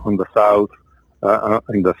on the south,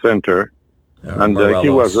 in the center, and he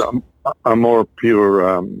was Morelos. a more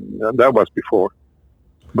pure. That was before,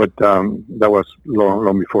 but that was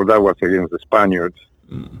long before. That was against the Spaniards.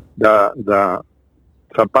 Mm, The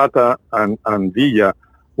Zapata and Villa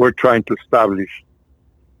were trying to establish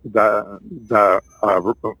a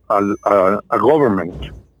government,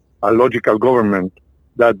 a logical government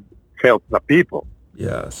that helped the people.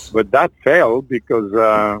 yes. But that failed because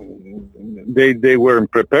they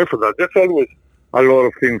weren't prepared for that. There's always a lot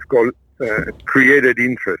of things called created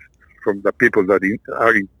interest from the people that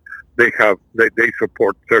they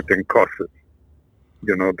support certain causes.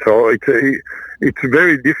 So it's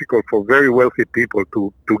very difficult for very wealthy people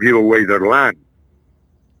to give away their land.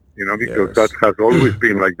 Because that Yes. has always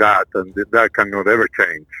been like that, and that cannot ever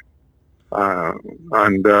change.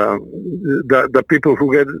 And the people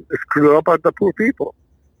who get screwed up are the poor people.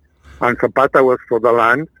 And Zapata was for the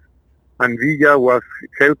land, and Villa was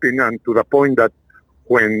helping, and to the point that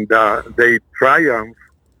when they triumph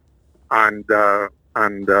and right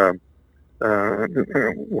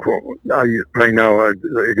now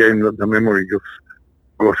again the memory just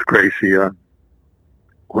goes crazy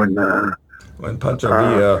when Pancho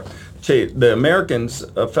Villa, the Americans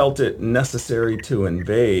felt it necessary to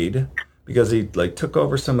invade because he took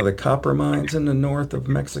over some of the copper mines in the north of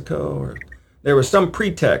Mexico, or there was some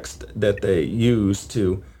pretext that they used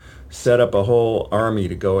to set up a whole army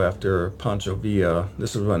to go after Pancho Villa.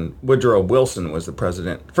 This was when Woodrow Wilson was the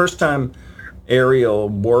president. First time aerial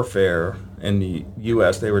warfare in the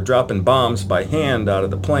U.S. They were dropping bombs by hand out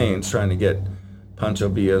of the planes trying to get Pancho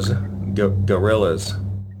Villa's guerrillas.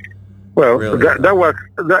 Well, really,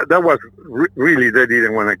 that was really, they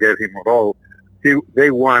didn't want to get him at all.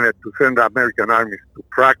 They wanted to send the American armies to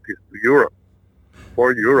practice to Europe,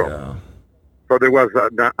 for Europe. Yeah. So there was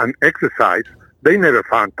an exercise. They never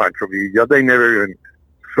found Pancho Villa. They never even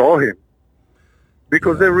saw him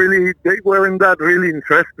because they weren't that really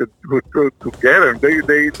interested to get him.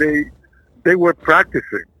 They were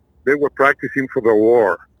practicing. They were practicing for the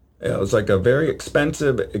war. Yeah, it was like a very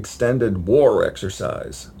expensive, extended war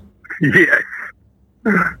exercise. Yes,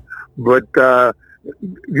 but Villa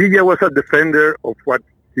was a defender of what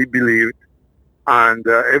he believed, and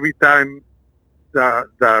every time the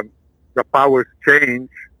powers change,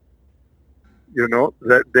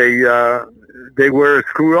 that they were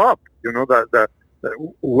screwed up. The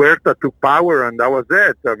Huerta took power, and that was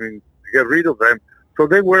it. I mean, get rid of them. So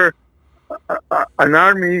they were an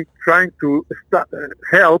army trying to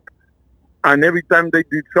help, and every time they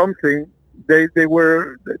did something, they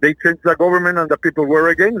changed the government, and the people were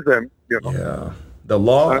against them. Yeah, the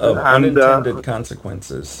law of unintended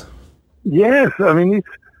consequences. Yes, I mean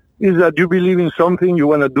it's that you believe in something, you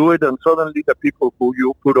want to do it, and suddenly the people who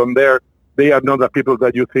you put on there, they are not the people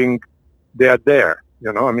that you think they are there.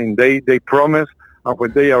 I mean they promise, and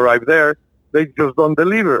when they arrive there, they just don't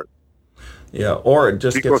deliver. Yeah, or it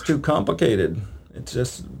just gets too complicated. It's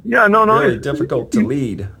just really difficult to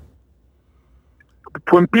lead.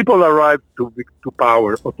 When people arrive to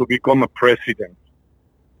power or to become a president,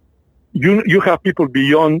 you have people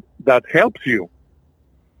beyond that helps you.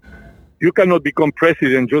 You cannot become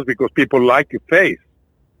president just because people like your face.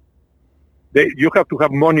 You have to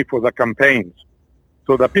have money for the campaigns.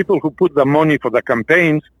 So the people who put the money for the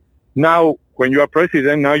campaigns, now when you are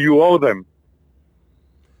president, now you owe them.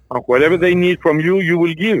 And whatever they need from you, you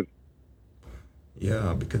will give.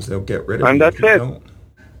 Yeah, because they'll get rid of you. And that's it. Don't.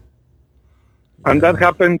 And that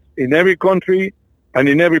happens in every country and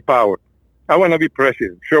in every power. I want to be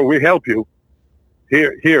president. Sure, we help you.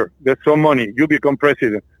 Here, there's some money. You become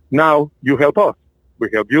president. Now you help us. We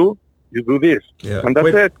help you. You do this. Yeah. And that's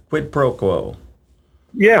it. Quid pro quo.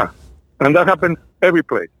 Yeah. And that happens every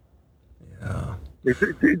place. Yeah.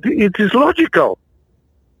 It is logical.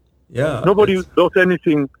 Yeah. Nobody does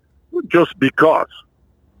anything just because.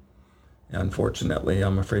 Unfortunately,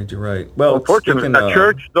 I'm afraid you're right. Well, unfortunately, the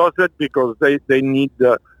church does it because they need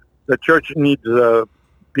the church needs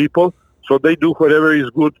people, so they do whatever is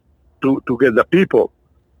good to get the people.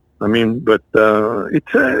 I mean, but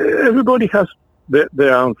it's everybody has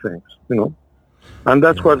their own things, and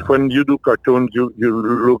that's what when you do cartoons, you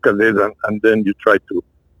look at it and then you try to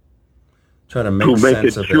make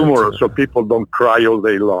it humorous so people don't cry all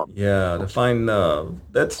day long. Yeah, to find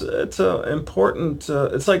it's a important.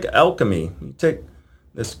 It's like alchemy. You take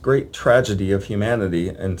this great tragedy of humanity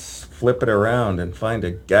and flip it around and find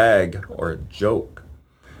a gag or a joke.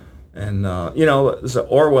 And as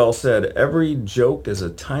Orwell said, every joke is a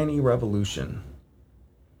tiny revolution.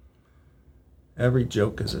 Every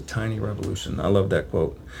joke is a tiny revolution. I love that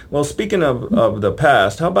quote. Well, speaking of the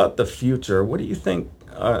past, how about the future? What do you think?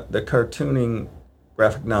 The cartooning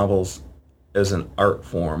graphic novels as an art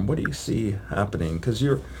form, what do you see happening? Because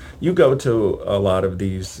you go to a lot of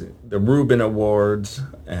these, the Reuben Awards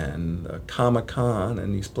and Comic-Con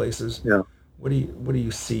and these places. Yeah. What do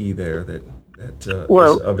you see there that is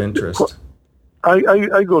of interest?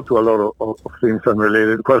 I go to a lot of things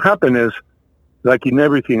unrelated. What happened is, like in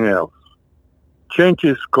everything else,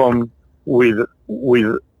 changes come with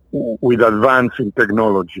advance in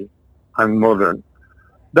technology and modern.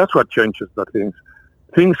 That's what changes the things.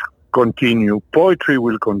 Things continue. Poetry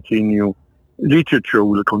will continue. Literature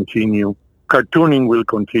will continue. Cartooning will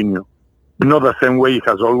continue. Not the same way it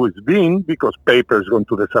has always been, because paper is going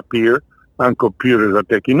to disappear and computers are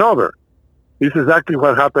taking over. This is exactly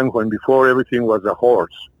what happened when before everything was a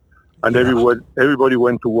horse. And everybody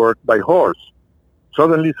went to work by horse.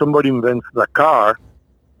 Suddenly somebody invents the car.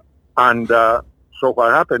 And so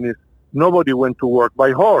what happened is nobody went to work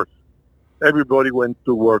by horse. Everybody went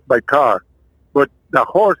to work by car. But the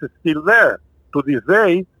horse is still there. to this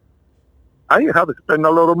day, I have spent a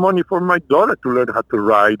lot of money for my daughter to learn how to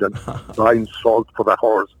ride and buying salt for the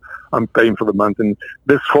horse and paying for the mountain.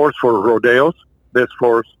 There's horse for rodeos. There's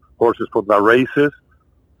horses for the races,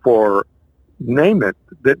 for name it.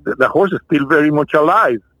 The horse is still very much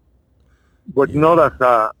alive, but not as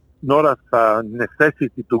a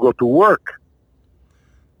necessity to go to work.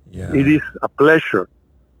 Yeah. It is a pleasure.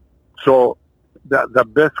 So the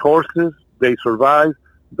best horses, they survive.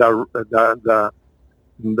 The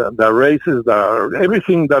races,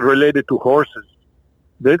 everything that related to horses.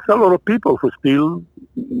 There's a lot of people who still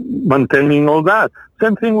maintaining all that.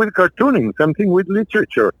 Same thing with cartooning, same thing with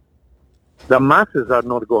literature. The masses are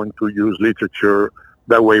not going to use literature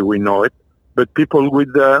the way we know it, but people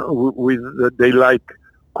they like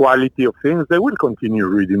quality of things, they will continue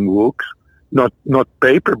reading books, not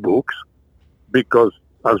paper books, because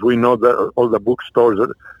as we know, all the bookstores,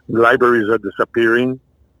 libraries are disappearing,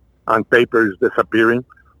 and paper is disappearing.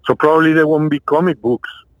 So probably there won't be comic books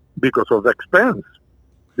because of the expense.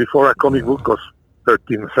 Before a comic book cost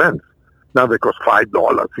 13 cents. Now they cost $5,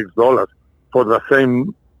 $6 for the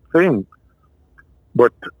same thing.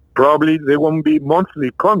 But probably there won't be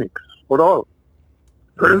monthly comics at all.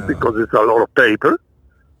 First, because it's a lot of paper,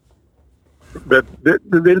 but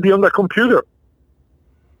they'll be on the computer.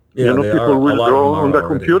 Yeah, people will draw on the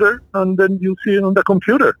computer, and then you see it on the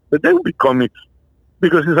computer. But they will be comics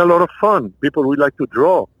because it's a lot of fun. People will like to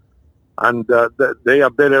draw, and they are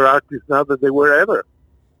better artists now than they were ever.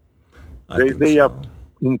 They have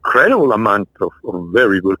incredible amount of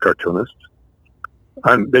very good cartoonists,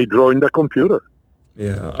 and they draw in the computer.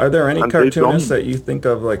 Yeah. Are there any cartoonists that you think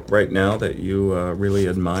of, like right now, that you really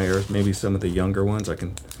admire? Maybe some of the younger ones. I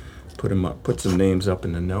can put some names up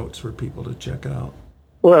in the notes for people to check out.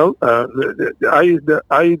 Well,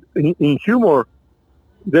 in humor,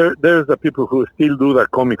 there's the people who still do the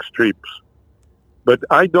comic strips, but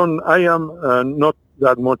I am not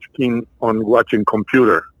that much keen on watching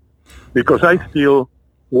computer, because I still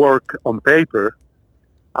work on paper,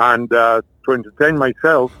 and to entertain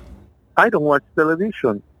myself, I don't watch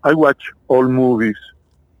television. I watch all movies,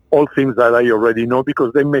 all things that I already know,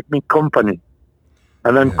 because they make me company,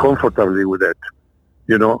 and I'm comfortable with it.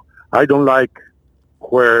 I don't like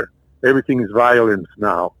where everything is violence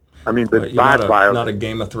now. I mean, the bad violence. Not a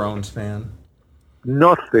Game of Thrones fan?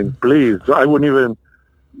 Nothing, please. I wouldn't even,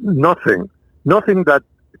 nothing that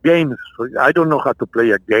games. I don't know how to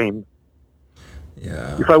play a game.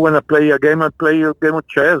 Yeah. If I want to play a game, I'd play a game of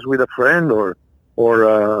chess with a friend or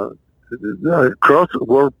a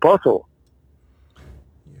crossword puzzle.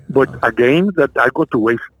 Yeah. But a game that I go to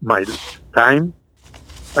waste my time,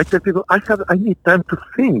 I tell people, I need time to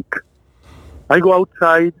think. I go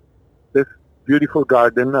outside this beautiful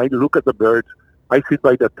garden, I look at the birds, I sit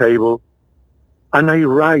by the table, and I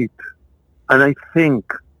write, and I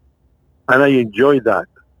think, and I enjoy that.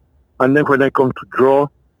 And then when I come to draw,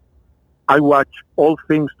 I watch all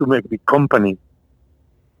things to make me company.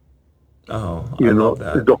 Oh, I love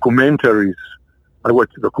that. Documentaries. I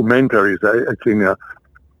watch documentaries. I think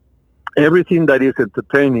everything that is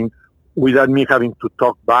entertaining without me having to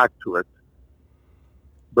talk back to it.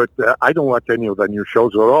 But I don't watch any of the new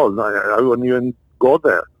shows at all. I wouldn't even go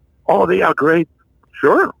there. Oh, they are great.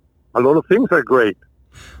 Sure. A lot of things are great.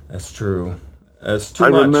 That's true. There's too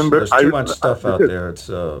much stuff out there. It's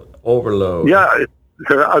overload. Yeah.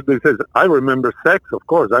 I remember sex, of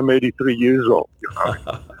course. I'm 83 years old.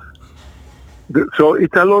 So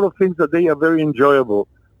it's a lot of things that they are very enjoyable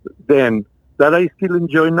then that I still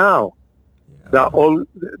enjoy now. Yeah.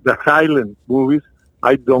 The silent movies,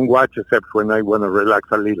 I don't watch except when I want to relax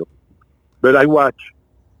a little. But I watch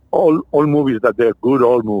all movies that they're good,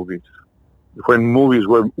 all movies, when movies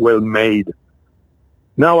were well made.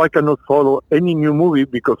 Now I cannot follow any new movie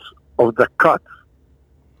because of the cuts.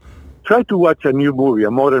 Try to watch a new movie,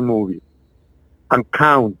 a modern movie, and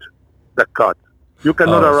count the cuts. You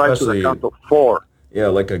cannot arrive to the count of 4. Yeah,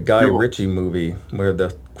 like a Guy Ritchie movie where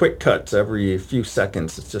the quick cuts every few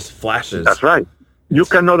seconds, it just flashes. That's right. You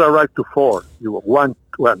cannot arrive to 4. You 1,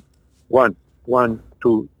 1, 1, 1,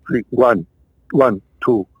 2, 3, 1, 1,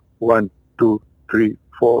 2, 1, 2, 3,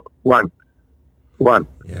 4, 1, 1.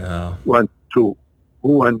 Yeah. 1, 2,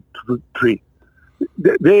 1, 2, 3.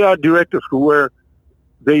 They are directors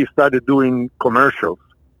they started doing commercials.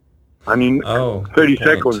 And in 30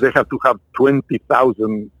 seconds, they have to have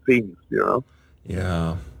 20,000 things,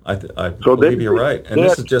 Yeah, I believe you're right. And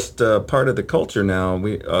this is just part of the culture now.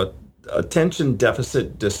 We attention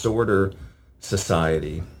deficit disorder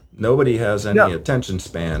society. Nobody has any attention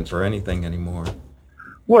span for anything anymore.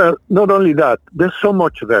 Well, not only that, there's so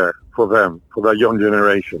much there for them, for the young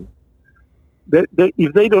generation.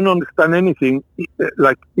 if they don't understand anything,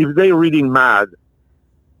 like if they're reading Mad,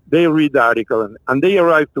 they read the article and they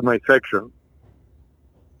arrive to my section,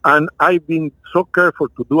 and I've been so careful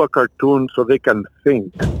to do a cartoon so they can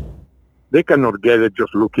think. They cannot get it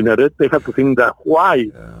just looking at it. They have to think that why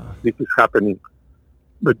this is happening.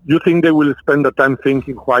 But you think they will spend the time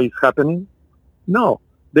thinking why it's happening? No.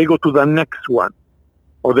 They go to the next one,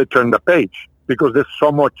 or they turn the page, because there's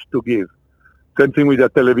so much to give. Same thing with the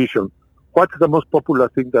television. What's the most popular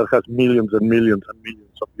thing that has millions and millions and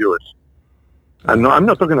millions of viewers? And no, I'm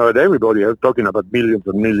not talking about everybody. I'm talking about millions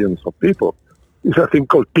and millions of people. It's a thing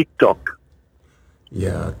called TikTok.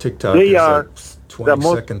 Yeah, TikTok they is are like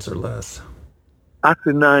 20 seconds or less.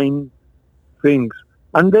 Asinine things.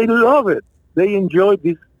 And they love it. They enjoy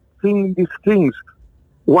these things,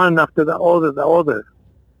 one after the other.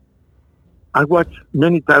 I watch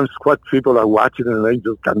many times what people are watching and I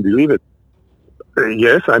just can't believe it.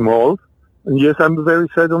 Yes, I'm old. And yes, I'm very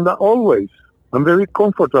sad on that always. I'm very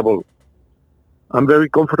comfortable. I'm very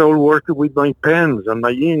comfortable working with my pens and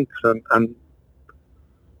my inks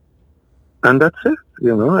and that's it.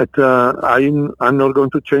 You know, I'm not going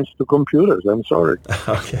to change to computers. I'm sorry.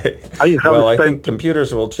 Okay. I think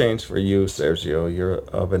computers will change for you, Sergio. You're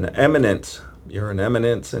an eminence. You're an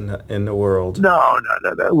eminence in the world. No.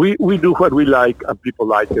 We do what we like, and people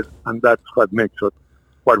like it, and that's what makes us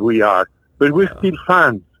what we are. But we're still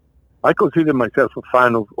fans. I consider myself a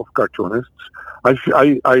fan of cartoonists. I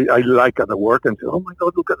like the work and say, oh my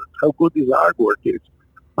God, look at how good this artwork is.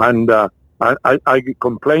 And I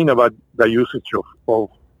complain about the usage of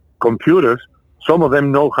computers. Some of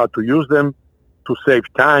them know how to use them to save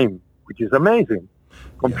time, which is amazing.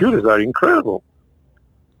 Computers are incredible.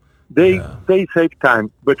 They save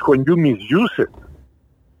time, but when you misuse it,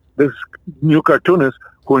 there's new cartoonists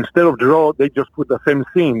who instead of draw, they just put the same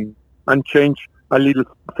thing and change a little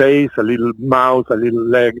face, a little mouth, a little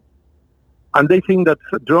leg, and they think that's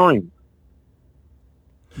a drawing.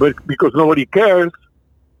 But because nobody cares,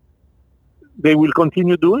 they will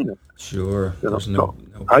continue doing it. Sure.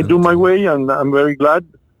 I do my way, and I'm very glad.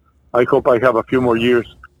 I hope I have a few more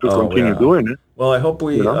years to continue doing it. Well, I hope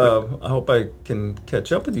I hope I can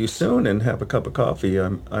catch up with you soon and have a cup of coffee.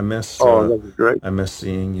 I miss. That'd be great. I miss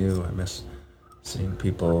seeing you. I miss seeing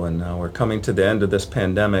people, and now we're coming to the end of this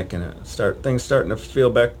pandemic, and things starting to feel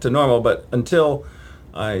back to normal. But until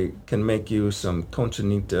I can make you some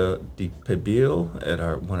Conchinita de Pibil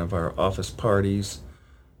at one of our office parties.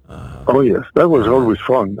 Yes, that was always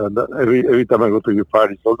fun. Every time I go to your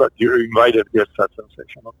parties, all that you're invited guests, that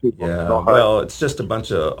sensational people. Yeah, well, it's just a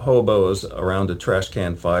bunch of hobos around a trash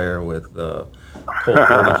can fire with Colt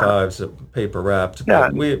 45s paper wrapped. Yeah,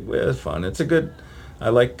 it's fun. It's a good. I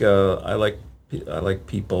like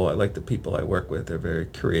people. I like the people I work with. They're very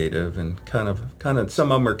creative and kind of.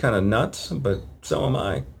 Some of them are kind of nuts, but so am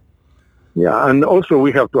I. Yeah, and also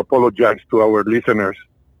we have to apologize to our listeners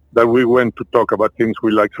that we went to talk about things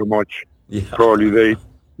we like so much. Yeah. Probably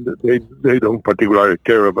they don't particularly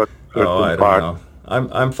care about certain parts. Know.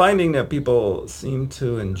 I'm finding that people seem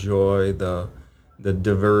to enjoy the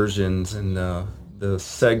diversions and the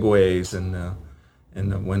segues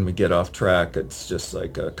and when we get off track, it's just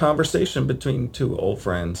like a conversation between two old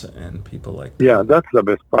friends and people like that. Yeah, that's the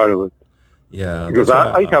best part of it. Yeah, because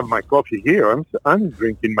I have my coffee here. I'm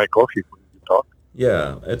drinking my coffee when you talk.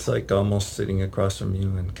 Yeah, it's like almost sitting across from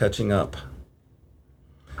you and catching up.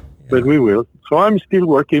 Yeah. But we will. So I'm still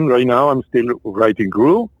working right now. I'm still writing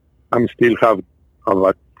Gru. I'm still have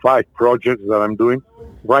about 5 projects that I'm doing.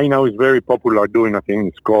 Right now it's very popular doing a thing.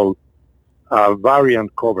 It's called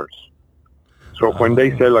variant covers. So when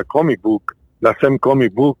they sell a comic book, the same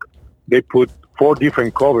comic book, they put 4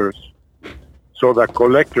 different covers. So the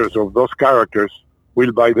collectors of those characters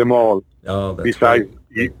will buy them all. Oh, that's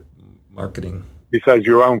great marketing. Besides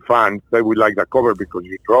your own fans, they will like the cover because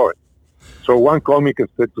you draw it. So one comic,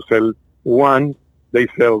 instead to sell 1, they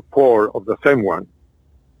sell 4 of the same one.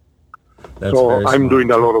 So I'm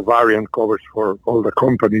doing a lot of variant covers for all the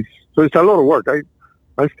companies. So it's a lot of work.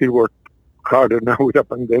 I still work harder now with the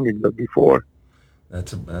pandemic than before.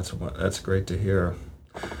 That's great to hear.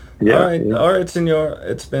 Yeah. All right, Senor.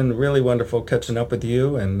 It's been really wonderful catching up with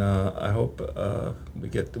you, and I hope we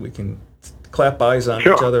can clap eyes on each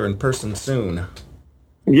other in person soon.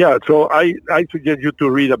 Yeah. So I suggest you to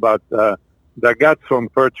read about the Gadsden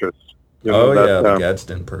Purchase. The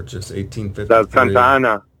Gadsden Purchase, 1853. That Santa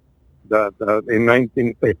Anna, in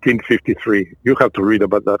 1853. You have to read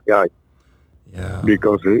about that guy. Yeah.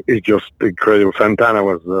 Because it's just incredible. Santa Anna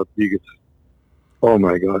was the biggest. Oh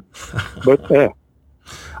my God. But yeah.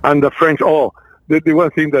 And the French, the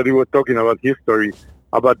one thing that we were talking about history,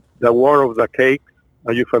 about the War of the Cakes.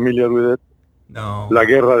 Are you familiar with it? No. La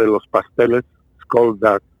Guerra de los Pasteles. It's called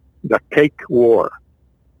the Cake War.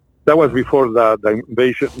 That was before the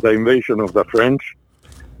invasion of the French.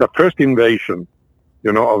 The first invasion,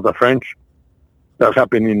 of the French that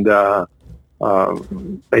happened in the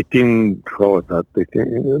 18 before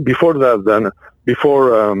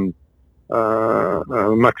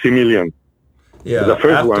Maximilian. Yeah, the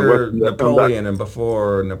first after one was Napoleon and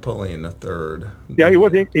before Napoleon III. Yeah, it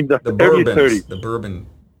was in the early 30s. The Bourbon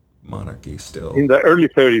monarchy still. In the early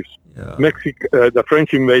 30s, Yeah. the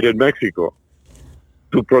French invaded Mexico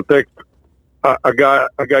to protect a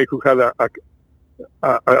guy who had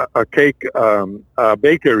a cake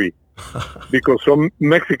bakery, because some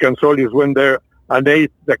Mexican soldiers went there and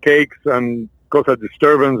ate the cakes and caused a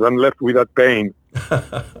disturbance and left without paying.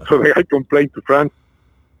 So the guy complained to France,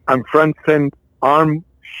 and France sent armed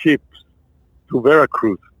ships to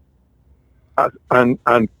Veracruz, and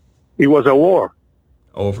it was a war.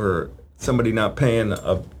 Over somebody not paying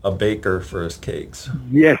a baker for his cakes.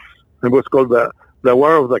 Yes, it was called the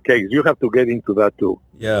War of the Cakes. You have to get into that too.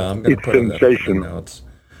 Yeah, I'm going to It's put that up in the sensational. notes.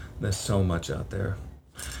 There's so much out there.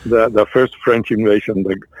 The first French invasion,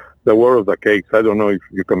 the War of the Cakes. I don't know if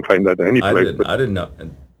you can find that any place. I didn't know.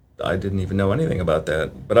 I didn't even know anything about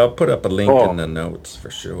that. But I'll put up a link in the notes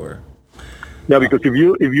for sure. Yeah, because if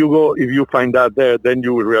you find that there, then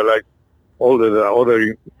you will realize all the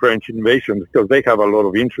other French invasions, because they have a lot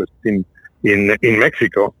of interest in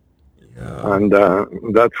Mexico, Yeah. and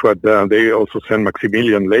that's what they also send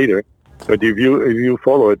Maximilian later. But if you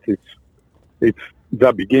follow it, it's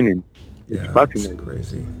the beginning. It's Yeah, fascinating. it's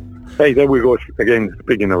crazy. Hey, there we go again,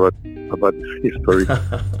 speaking about history.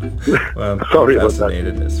 Well, Sorry I'm about that.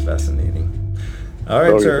 fascinated. It's fascinating. All right,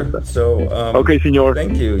 Sorry sir. about that. So, Okay, senor.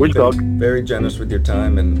 thank you. We'll You've talk. been very generous with your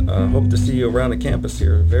time, and hope to see you around the campus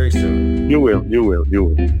here very soon. You will.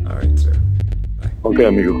 All right, sir. Okay,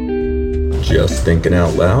 amigo. Just thinking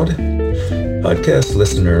out loud. Podcast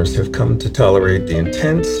listeners have come to tolerate the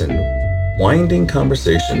intense and winding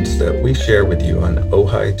conversations that we share with you on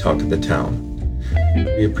Ojai Talk of the Town.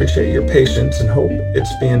 We appreciate your patience and hope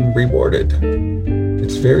it's being rewarded.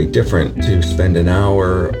 It's very different to spend an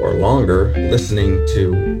hour or longer listening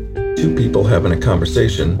to two people having a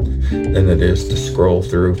conversation than it is to scroll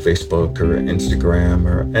through Facebook or Instagram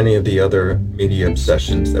or any of the other media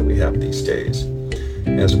obsessions that we have these days.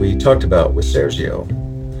 As we talked about with Sergio,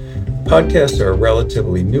 podcasts are a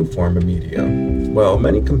relatively new form of media. While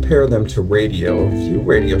many compare them to radio, a few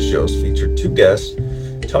radio shows feature two guests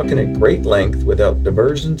talking at great length without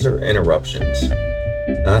diversions or interruptions.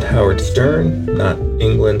 Not Howard Stern, not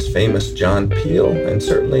England's famous John Peel, and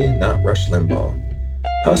certainly not Rush Limbaugh.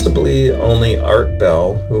 Possibly only Art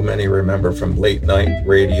Bell, who many remember from late night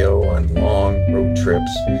radio on long road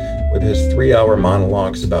trips with his 3-hour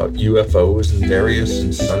monologues about UFOs and various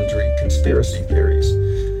and sundry conspiracy theories,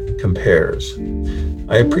 compares.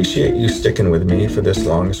 I appreciate you sticking with me for this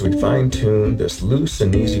long as we fine-tune this loose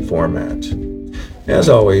and easy format. As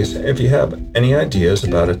always, if you have any ideas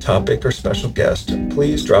about a topic or special guest,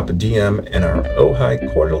 please drop a DM in our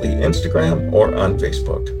Ojai Quarterly Instagram or on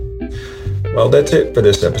Facebook. Well, that's it for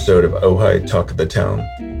this episode of Ojai Talk of the Town.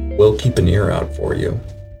 We'll keep an ear out for you.